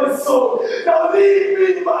given you my soul. Now leave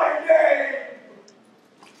me my name.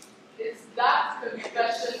 Is that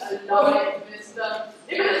confession a lie, mister?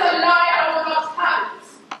 If it is a lie, I will not have it.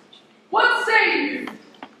 What say you?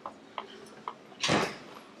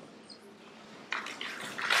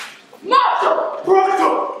 Marshal!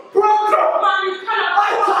 Proctor! Man, you cannot.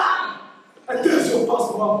 And there's your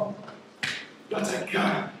passport. That I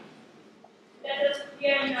can. Let us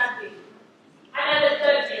fear nothing. Another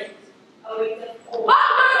judgment awaits us all. I'm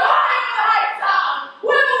going to hide in the high town!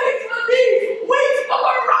 Whoever waits for these, waits for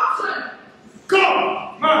corruption! Come,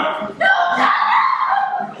 man!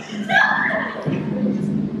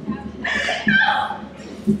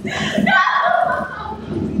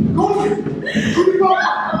 Go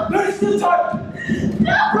there is still time.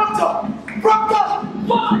 Proctor!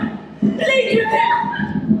 Woman, leave you there.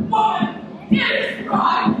 Woman, it is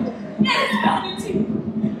pride. It is vanity.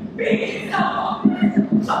 Be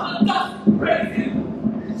someone. Shall the dust praise him?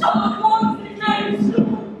 Shall the ones declare his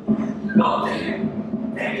truth? Go to him.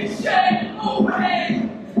 Take his shame away.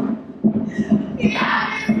 He has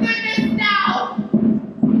his goodness now.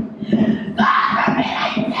 God forbid I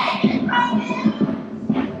take it from him.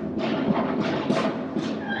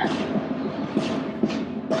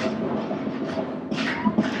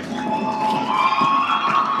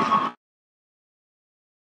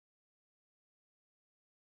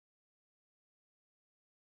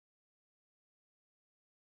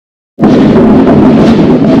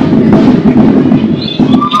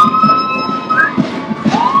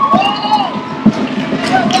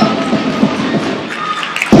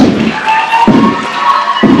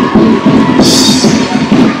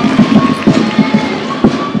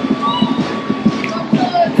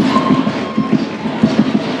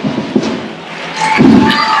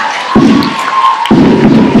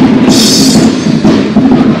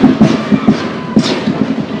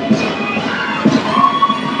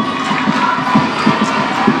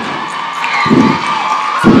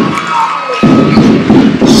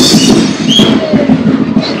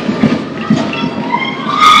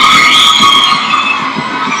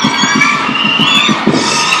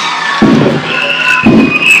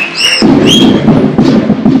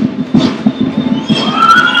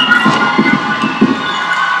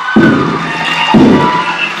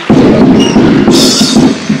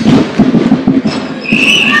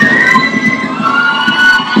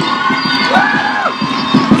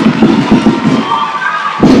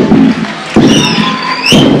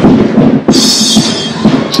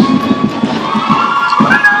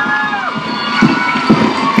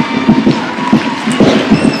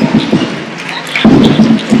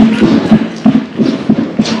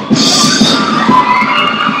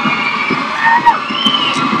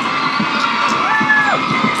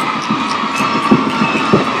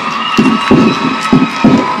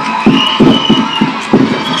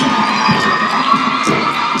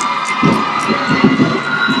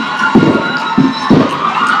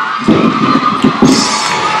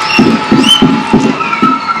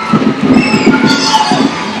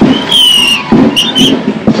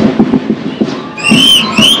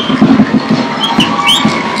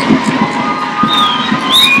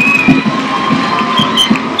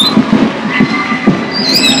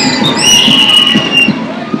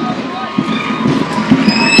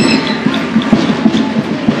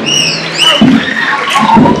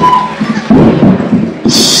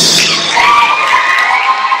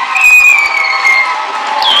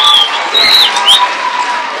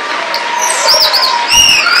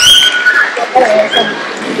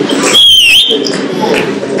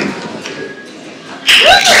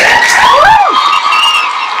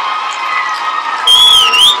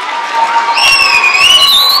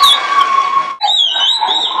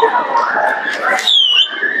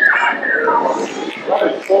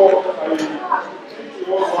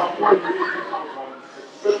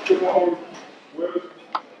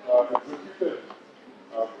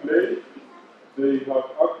 They have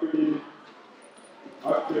actually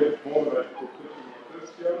acted more like professional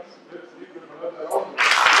Christians. Let's give them another round.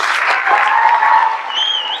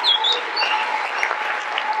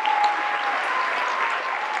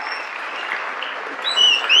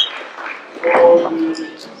 So the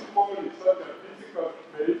Crucible is such a difficult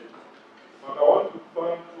play, but I want to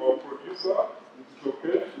thank our producer. It's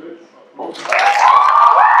okay, let's applaud.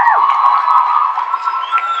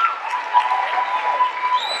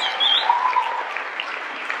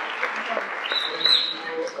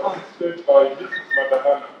 Assisted by Mrs.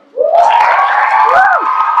 Madahana.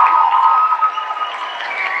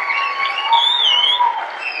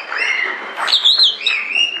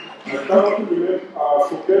 I cannot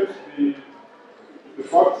forget the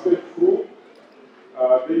backstage crew.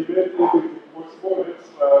 They made everything possible. Let's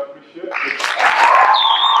appreciate it.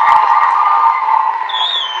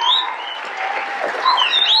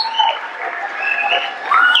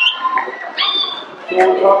 So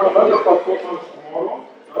we have another performance tomorrow.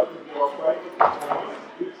 That will be our final performance.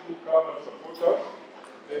 Please do come and support us.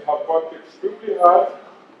 They have worked extremely hard,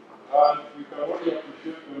 and we can only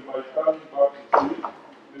appreciate them by coming back to see.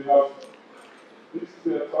 They have, this is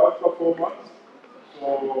their third performance. So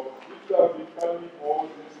if they have been coming all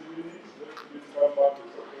these evenings, let's please come back and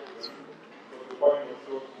support them. So the final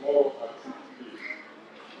show tomorrow at 6 p.m.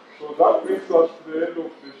 So that brings us to the end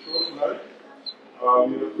of the show tonight.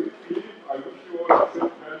 We are quickly